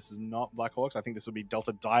imagine this is not Black Hawks. I think this will be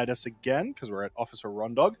Delta Diet again, because we're at Officer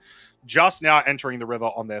Rondog. Just now entering the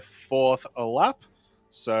river on their 4th lap.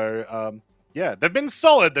 So, yeah, they've been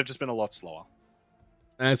solid. They've just been a lot slower.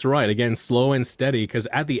 That's right. Again, slow and steady, because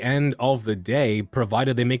at the end of the day,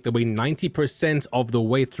 provided they make the way 90% of the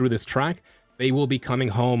way through this track, they will be coming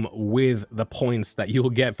home with the points that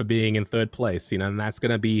you'll get for being in 3rd place. You know, and that's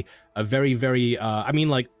going to be a very, very, I mean,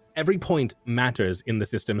 like, every point matters in the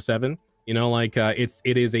System 7. You know, like, it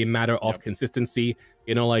is a matter of consistency.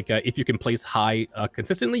 You know, like, if you can place high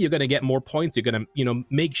consistently, you're going to get more points. You're going to, you know,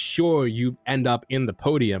 make sure you end up in the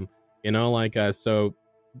podium. You know, like, so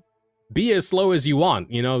be as slow as you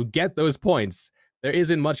want, you know, get those points. There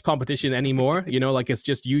isn't much competition anymore, you know, like it's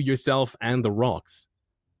just you, yourself, and the rocks.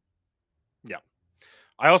 Yeah.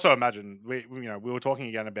 I also imagine, we were talking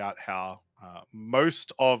again about how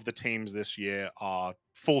most of the teams this year are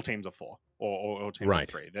full teams of 4 or teams of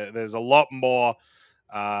 3. There's a lot more,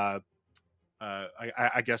 I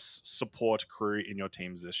guess, support crew in your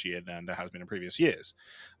teams this year than there has been in previous years.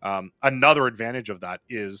 Another advantage of that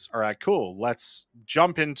is, all right, cool, let's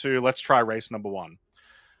try race number 1.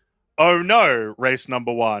 Oh no, race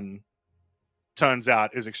number 1 turns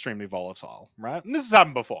out is extremely volatile, right? And this has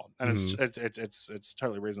happened before, and it's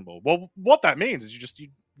totally reasonable. Well, what that means is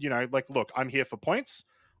you know, like, look, I'm here for points.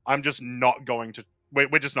 I'm just not going to.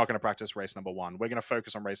 We're just not going to practice race number 1. We're going to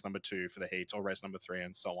focus on race number 2 for the heats, or race number 3,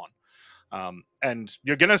 and so on. And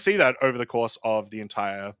you're going to see that over the course of the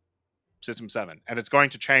entire System 7. And it's going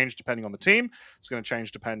to change depending on the team. It's going to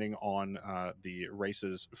change depending on the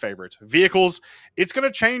race's favorite vehicles. It's going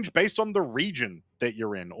to change based on the region that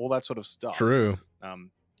you're in, all that sort of stuff. True.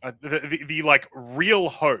 The like real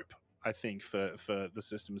hope, I think, for the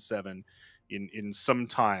System 7 in some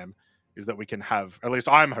time is that we can have, at least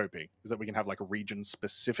I'm hoping, is that we can have like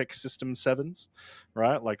region-specific System 7s,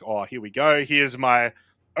 right? Like, oh, here we go. Here's my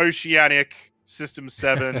Oceanic System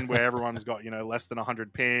 7 where everyone's got, you know, less than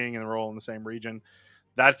 100 ping and they're all in the same region.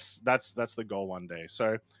 That's the goal one day.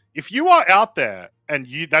 So if you are out there and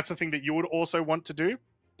that's the thing that you would also want to do,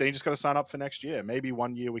 then you just got to sign up for next year. Maybe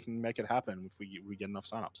one year we can make it happen if we get enough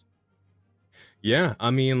signups. Yeah,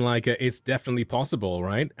 I mean, like, it's definitely possible,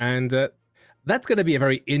 right? And that's going to be a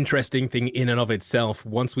very interesting thing in and of itself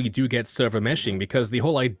once we do get server meshing, because the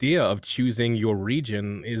whole idea of choosing your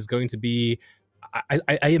region is going to be,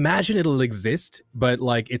 I imagine it'll exist, but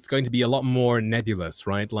like it's going to be a lot more nebulous,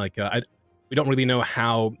 right? Like we don't really know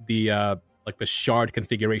how the shard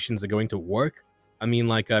configurations are going to work. I mean,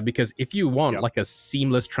 like, because if you want like a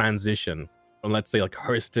seamless transition from, let's say, like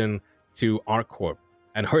Hurston to ArcCorp,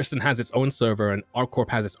 and Hurston has its own server and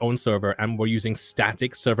ArcCorp has its own server, and we're using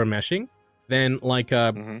static server meshing, then like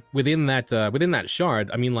within that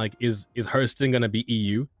shard, I mean, like, is Hurston going to be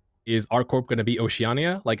EU? Is ArcCorp going to be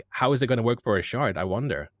Oceania? Like, how is it going to work for a shard? I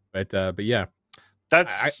wonder. But yeah,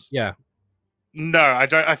 that's yeah. No, I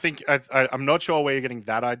don't. I think I'm not sure where you're getting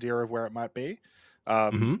that idea of where it might be.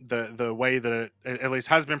 The way that it at least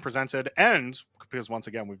has been presented, and because once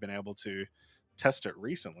again we've been able to test it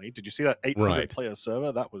recently. Did you see that 800 player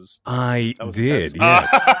server? That was did.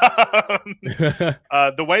 Yes.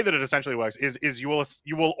 The way that it essentially works is you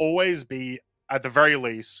will always be, at the very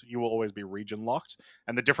least, you will always be region locked,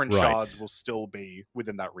 and the different shards will still be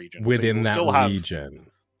within that region. Within that region.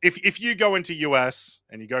 If you go into US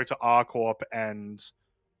and you go to ArcCorp and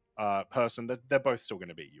Person, they're both still going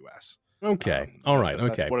to be US. Okay. All right.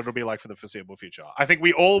 That's what it'll be like for the foreseeable future. I think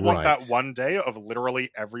we all want that one day of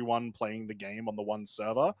literally everyone playing the game on the one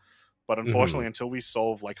server. But unfortunately, until we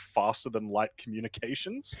solve like faster than light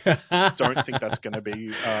communications, don't think that's going to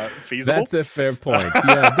be feasible. That's a fair point.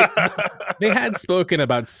 Yeah, they had spoken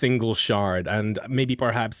about single shard, and maybe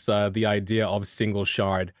perhaps the idea of single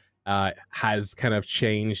shard has kind of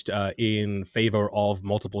changed in favor of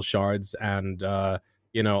multiple shards and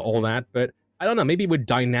you know, all that. But I don't know, maybe with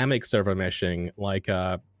dynamic server meshing, like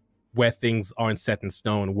where things aren't set in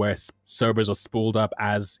stone, where servers are spooled up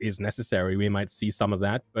as is necessary, we might see some of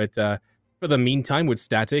that. But for the meantime, with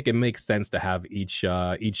static, it makes sense to have each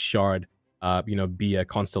shard, you know, be a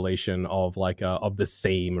constellation of like of the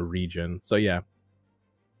same region. So yeah,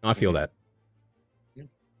 I feel that.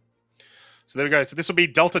 So there we go. So this will be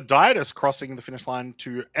Delta Diet crossing the finish line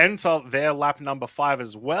to enter their lap number 5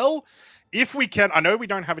 as well. if we can, I know we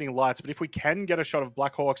don't have any lights, but if we can get a shot of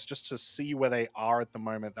Blackhawks just to see where they are at the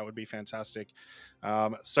moment, that would be fantastic.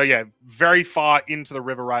 So yeah, very far into the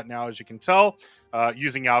river right now, as you can tell,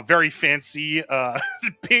 using our very fancy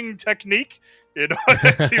ping technique in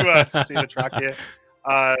order to see the track here.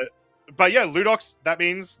 But yeah, Ludox, that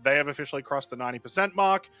means they have officially crossed the 90%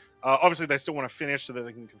 mark. Obviously, they still want to finish so that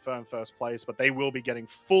they can confirm first place, but they will be getting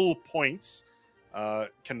full points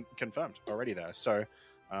confirmed already there. So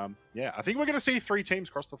yeah, I think we're going to see 3 teams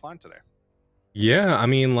cross the line today. Yeah, I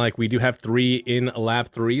mean, like, we do have 3 in lap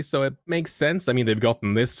 3, so it makes sense. I mean, they've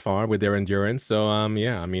gotten this far with their endurance, so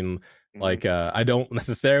yeah, I mean, like, I don't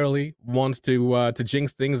necessarily want to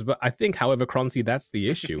jinx things, but I think, however, Cronzy, that's the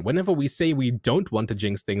issue. Whenever we say we don't want to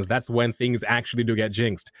jinx things, that's when things actually do get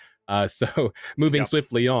jinxed. So moving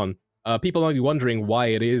swiftly on, people might be wondering why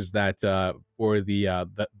it is that for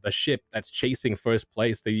the ship that's chasing first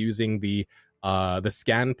place, they're using the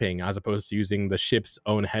scan ping as opposed to using the ship's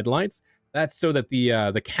own headlights. That's so that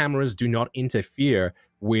the cameras do not interfere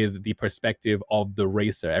with the perspective of the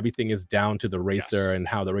racer. Everything is down to the racer and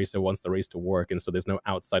how the racer wants the race to work, and so there's no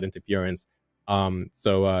outside interference.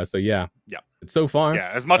 So yeah. But so far,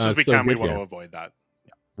 as much as we so can, we good want here. to avoid that.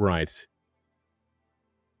 Right.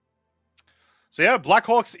 So yeah,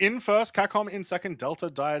 Blackhawks in first, Capcom in second, Delta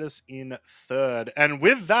Dietis in third. And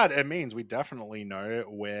with that, it means we definitely know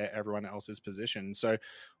where everyone else is positioned. So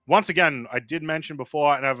once again, I did mention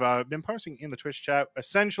before, and I've been posting in the Twitch chat,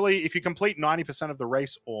 essentially, if you complete 90% of the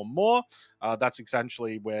race or more, that's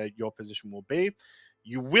essentially where your position will be.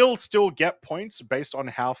 You will still get points based on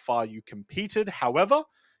how far you competed. However,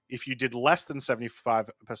 if you did less than 75%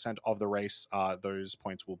 of the race, those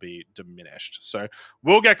points will be diminished. So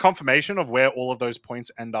we'll get confirmation of where all of those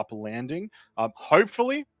points end up landing,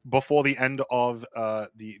 hopefully before the end of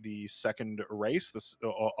the second race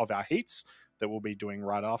of our heats that we'll be doing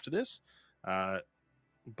right after this. But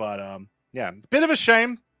yeah, a bit of a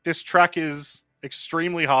shame. This track is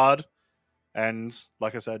extremely hard. And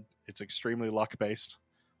like I said, it's extremely luck-based.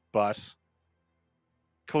 But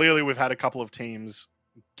clearly we've had a couple of teams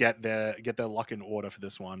get their luck in order for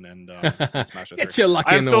this one and smash it Get through. your luck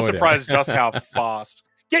in order. I'm still surprised just how fast.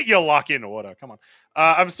 Get your luck in order. Come on.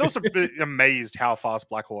 I'm still amazed how fast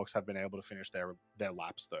Blackhawks have been able to finish their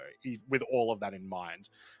laps, though, with all of that in mind.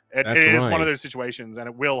 It is one of those situations, and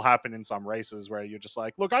it will happen in some races where you're just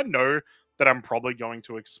like, look, I know that I'm probably going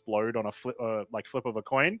to explode on a flip of a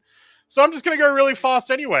coin. So I'm just going to go really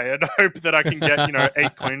fast anyway and hope that I can get,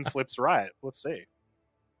 8 coin flips right. Let's see.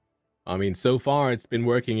 I mean, so far it's been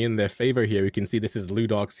working in their favor here. You can see this is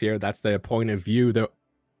Ludox here. That's their point of view.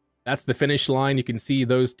 That's the finish line. You can see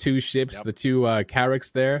those 2 ships, the 2 Carracks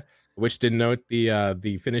there, which denote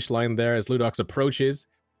the finish line there as Ludox approaches.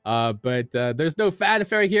 But there's no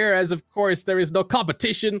fanfare here, as of course there is no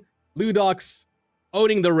competition. Ludox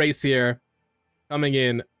owning the race here, coming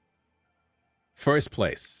in first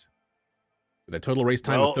place with a total race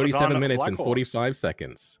time of 37 minutes and 45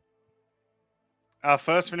 seconds. Our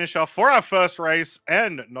first finisher for our first race,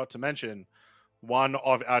 and not to mention one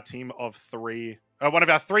of our 3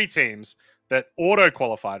 teams that auto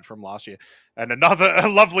qualified from last year, and a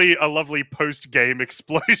lovely post game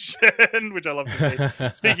explosion, which I love to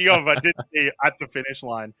see. Speaking of, I did see at the finish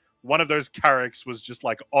line, one of those Carracks was just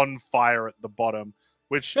like on fire at the bottom,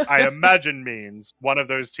 which I imagine means one of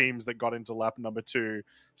those teams that got into lap number 2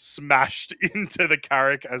 smashed into the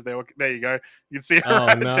Carrack as they were. There you go. You can see it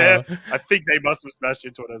there. I think they must have smashed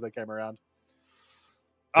into it as they came around.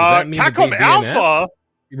 Capcom Alpha.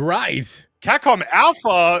 Right. Capcom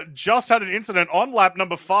Alpha just had an incident on lap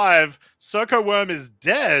number 5. Circo Worm is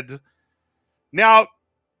dead. Now,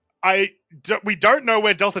 we don't know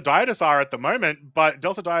where Delta Dietis are at the moment, but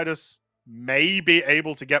Delta Dietis may be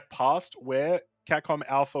able to get past where Capcom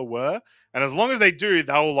Alpha were, and as long as they do,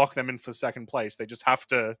 that will lock them in for second place. They just have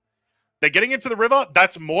to. They're getting into the river.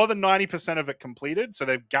 That's more than 90% of it completed, so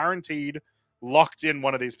they've guaranteed locked in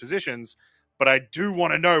one of these positions. But I do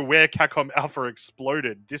want to know where Capcom Alpha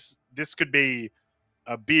exploded. This could be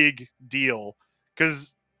a big deal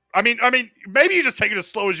because I mean, maybe you just take it as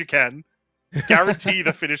slow as you can, guarantee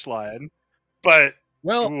the finish line. But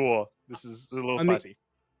this is a little spicy.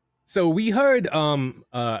 So we heard,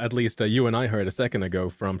 at least you and I heard a second ago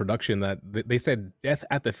from production that they said death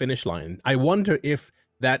at the finish line. I wonder if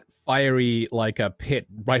that fiery, like a pit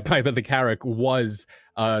right by the Carrack was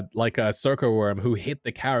like a Circo Worm who hit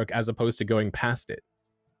the Carrack as opposed to going past it.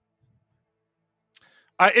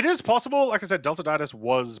 It is possible. Like I said, Delta Dietis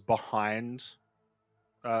was behind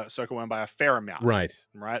Circo Worm by a fair amount. Right.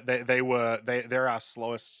 They're our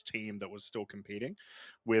slowest team that was still competing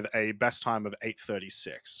with a best time of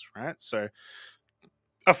 8:36. Right. So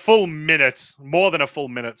a full minute, more than a full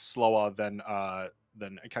minute slower than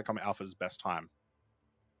Capcom Alpha's best time.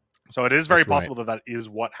 So it is very possible that that is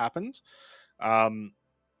what happened. I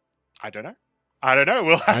don't know.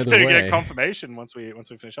 We'll have to get confirmation once we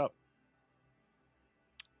finish up.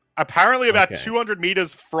 Apparently, about 200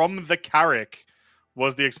 meters from the Carrick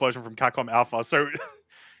was the explosion from Capcom Alpha. So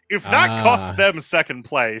if that costs them second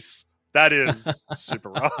place, that is super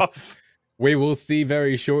rough. We will see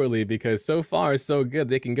very shortly, because so far so good.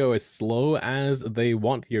 They can go as slow as they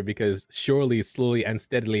want here, because surely slowly and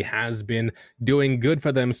steadily has been doing good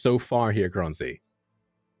for them so far here, Gronzi.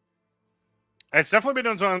 It's definitely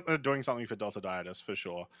been doing something for Delta Dietis for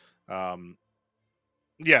sure.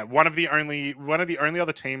 Yeah, one of the only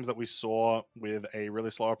other teams that we saw with a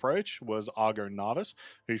really slow approach was Argo Navis,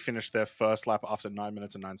 who finished their first lap after 9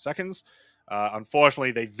 minutes and 9 seconds.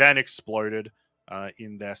 Unfortunately, they then exploded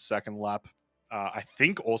in their second lap. I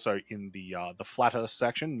think also in the flatter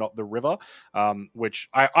section, not the river, which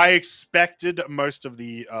I expected most of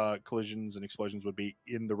the collisions and explosions would be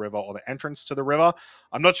in the river or the entrance to the river.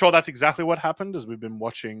 I'm not sure that's exactly what happened, as we've been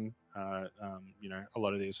watching, a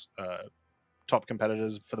lot of these top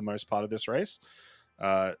competitors for the most part of this race.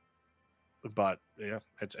 But yeah,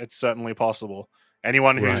 it's certainly possible.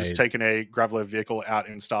 Anyone who's taken a Graveler vehicle out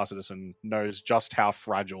in Star Citizen knows just how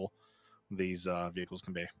fragile these vehicles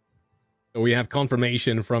can be. We have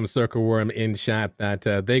confirmation from Circle Worm in chat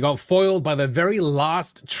that they got foiled by the very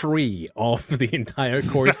last tree of the entire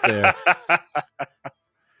course there.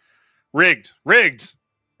 Rigged.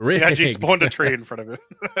 CIG spawned a tree in front of it.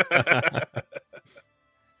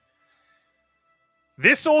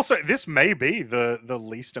 This may be the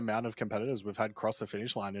least amount of competitors we've had cross the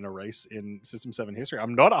finish line in a race in System 7 history.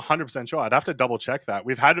 I'm not 100% sure. I'd have to double check that.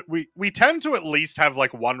 We tend to at least have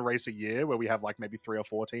like one race a year where we have like maybe 3 or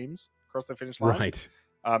 4 teams cross the finish line. Right.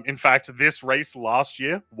 In fact, this race last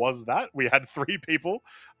year was that. We had 3 people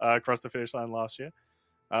cross the finish line last year.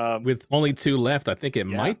 With only 2 left, I think it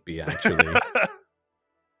might be actually.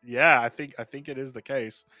 Yeah, I think it is the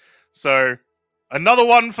case. So another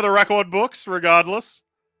one for the record books, regardless.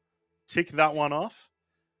 Tick that one off.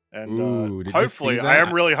 And hopefully, I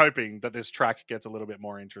am really hoping that this track gets a little bit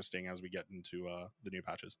more interesting as we get into the new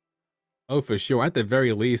patches. Oh, for sure. At the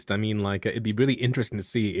very least, I mean, like, it'd be really interesting to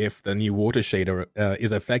see if the new water shader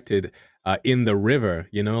is affected in the river,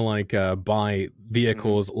 by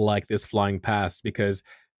vehicles like this flying past, because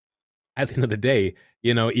at the end of the day,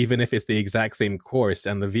 even if it's the exact same course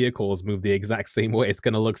and the vehicles move the exact same way, it's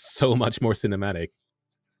going to look so much more cinematic.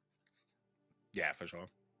 Yeah, for sure.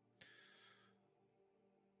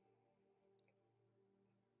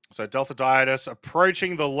 So Delta Dietis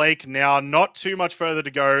approaching the lake now, not too much further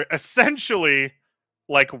to go. Essentially,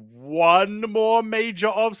 like one more major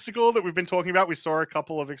obstacle that we've been talking about. We saw a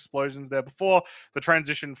couple of explosions there before. The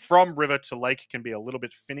transition from river to lake can be a little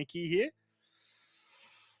bit finicky here.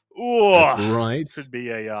 Ooh, that's right. Could be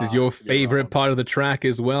this is your favorite part of the track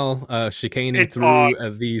as well, chicaning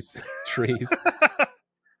through these trees.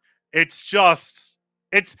 It's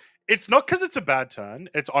not because it's a bad turn.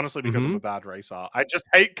 It's honestly because I'm a bad racer. I just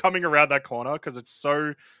hate coming around that corner because it's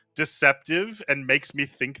so deceptive and makes me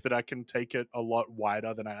think that I can take it a lot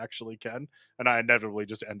wider than I actually can, and I inevitably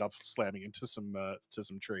just end up slamming into some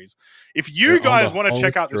trees. If you guys want to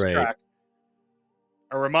check out this track,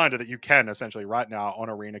 a reminder that you can essentially right now on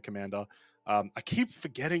Arena Commander. I keep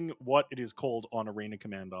forgetting what it is called on Arena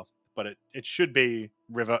Commander, but it should be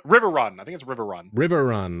River Run. I think it's River Run. River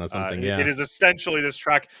Run or something, yeah. It is essentially this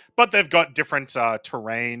track, but they've got different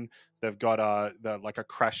terrain. They've got like a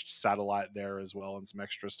crashed satellite there as well and some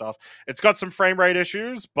extra stuff. It's got some frame rate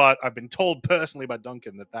issues, but I've been told personally by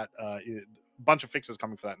Duncan that a bunch of fixes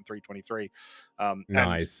coming for that in 323.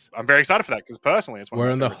 Nice. I'm very excited for that because personally it's one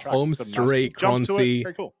of my favorite tracks. We're on the home straight, Croncy. It's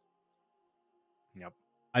very cool. Yep.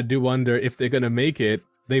 I do wonder if they're going to make it.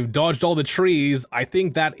 They've dodged all the trees. I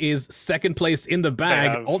think that is second place in the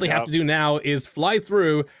bag. All they have to do now is fly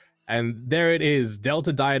through. And there it is.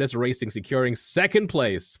 Delta Dietis Racing securing second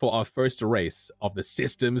place for our first race of the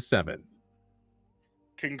System 7.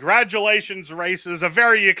 Congratulations, racers. A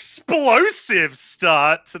very explosive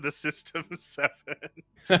start to the System 7.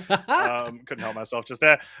 Couldn't help myself just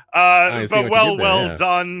there. But well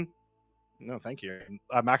done. No, thank you.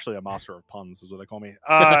 I'm actually a master of puns, is what they call me.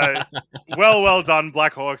 Well done,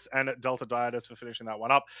 Blackhawks and Delta Dietis for finishing that one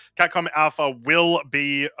up. Capcom Alpha will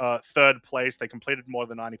be third place. They completed more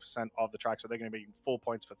than 90% of the track, so they're going to be full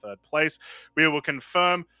points for third place. We will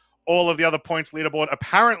confirm all of the other points leaderboard.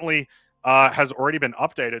 Apparently, has already been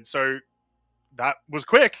updated. So that was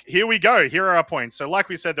quick. Here we go. Here are our points. So like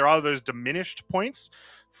we said, there are those diminished points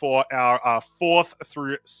for our fourth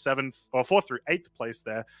through eighth place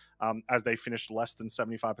there, as they finished less than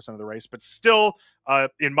 75% of the race. But still,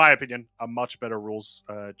 in my opinion, a much better rules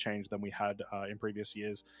change than we had in previous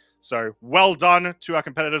years. So well done to our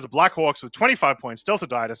competitors. Blackhawks with 25 points, Delta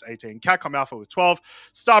Dietus 18, Catcom Alpha with 12,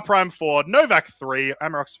 Star Prime 4, Novak 3,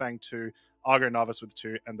 Amarox Fang 2, Argo Novice with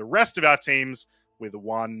 2, and the rest of our teams with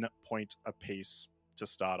 1 point apiece to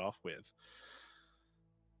start off with.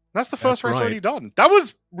 That's the first race already done. That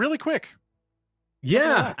was really quick.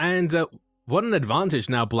 Yeah, and what an advantage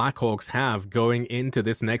now Blackhawks have going into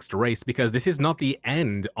this next race, because this is not the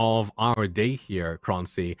end of our day here,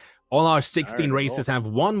 Croncy. All our 16 races have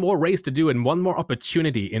one more race to do and one more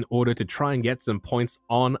opportunity in order to try and get some points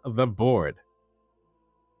on the board.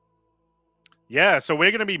 Yeah, so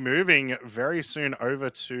we're going to be moving very soon over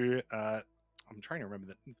to... I'm trying to remember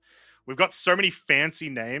that. We've got so many fancy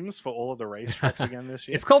names for all of the racetracks again this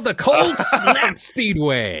year. It's called the Cold Snap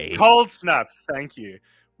Speedway. Cold Snap, thank you.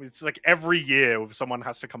 It's like every year someone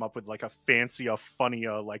has to come up with like a fancier,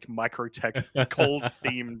 funnier, like Microtech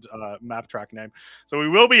cold-themed map track name. So we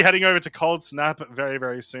will be heading over to Cold Snap very,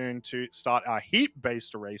 very soon to start our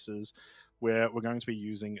heat-based races, where we're going to be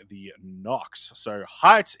using the Nox. So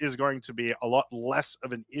height is going to be a lot less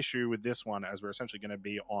of an issue with this one, as we're essentially going to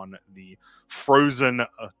be on the frozen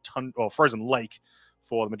frozen lake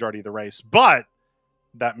for the majority of the race. But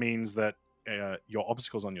that means that your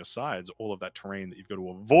obstacles on your sides, all of that terrain that you've got to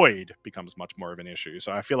avoid, becomes much more of an issue.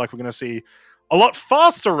 So I feel like we're going to see a lot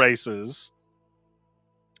faster races,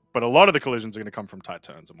 but a lot of the collisions are going to come from tight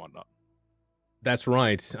turns and whatnot. That's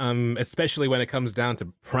right. Especially when it comes down to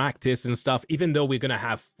practice and stuff. Even though we're going to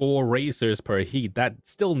have 4 racers per heat, that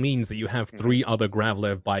still means that you have 3 other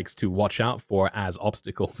Gravlev bikes to watch out for as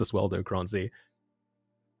obstacles as well, though, Cronzy.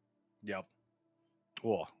 Yep.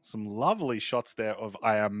 Oh, some lovely shots there of,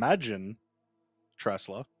 I imagine,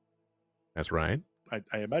 Tressler. That's right.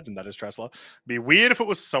 I imagine that is Tressler. Be weird if it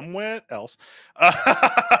was somewhere else.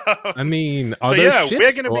 I mean, are those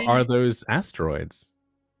ships or are those asteroids?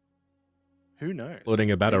 Who knows?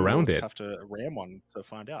 Floating about around it. We'll have to ram one to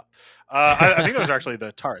find out. I think those are actually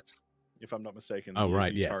the turrets, if I'm not mistaken. Oh,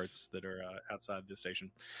 right, yes. Turrets that are outside the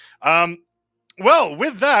station. Well,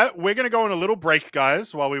 with that, we're going to go on a little break,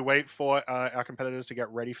 guys, while we wait for our competitors to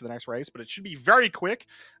get ready for the next race. But it should be very quick,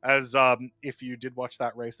 as if you did watch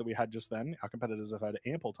that race that we had just then, our competitors have had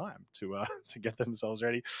ample time to get themselves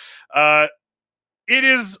ready. It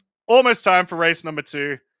is almost time for race number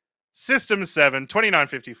 2. System 7,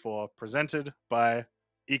 2954, presented by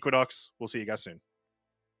EQNX. We'll see you guys soon.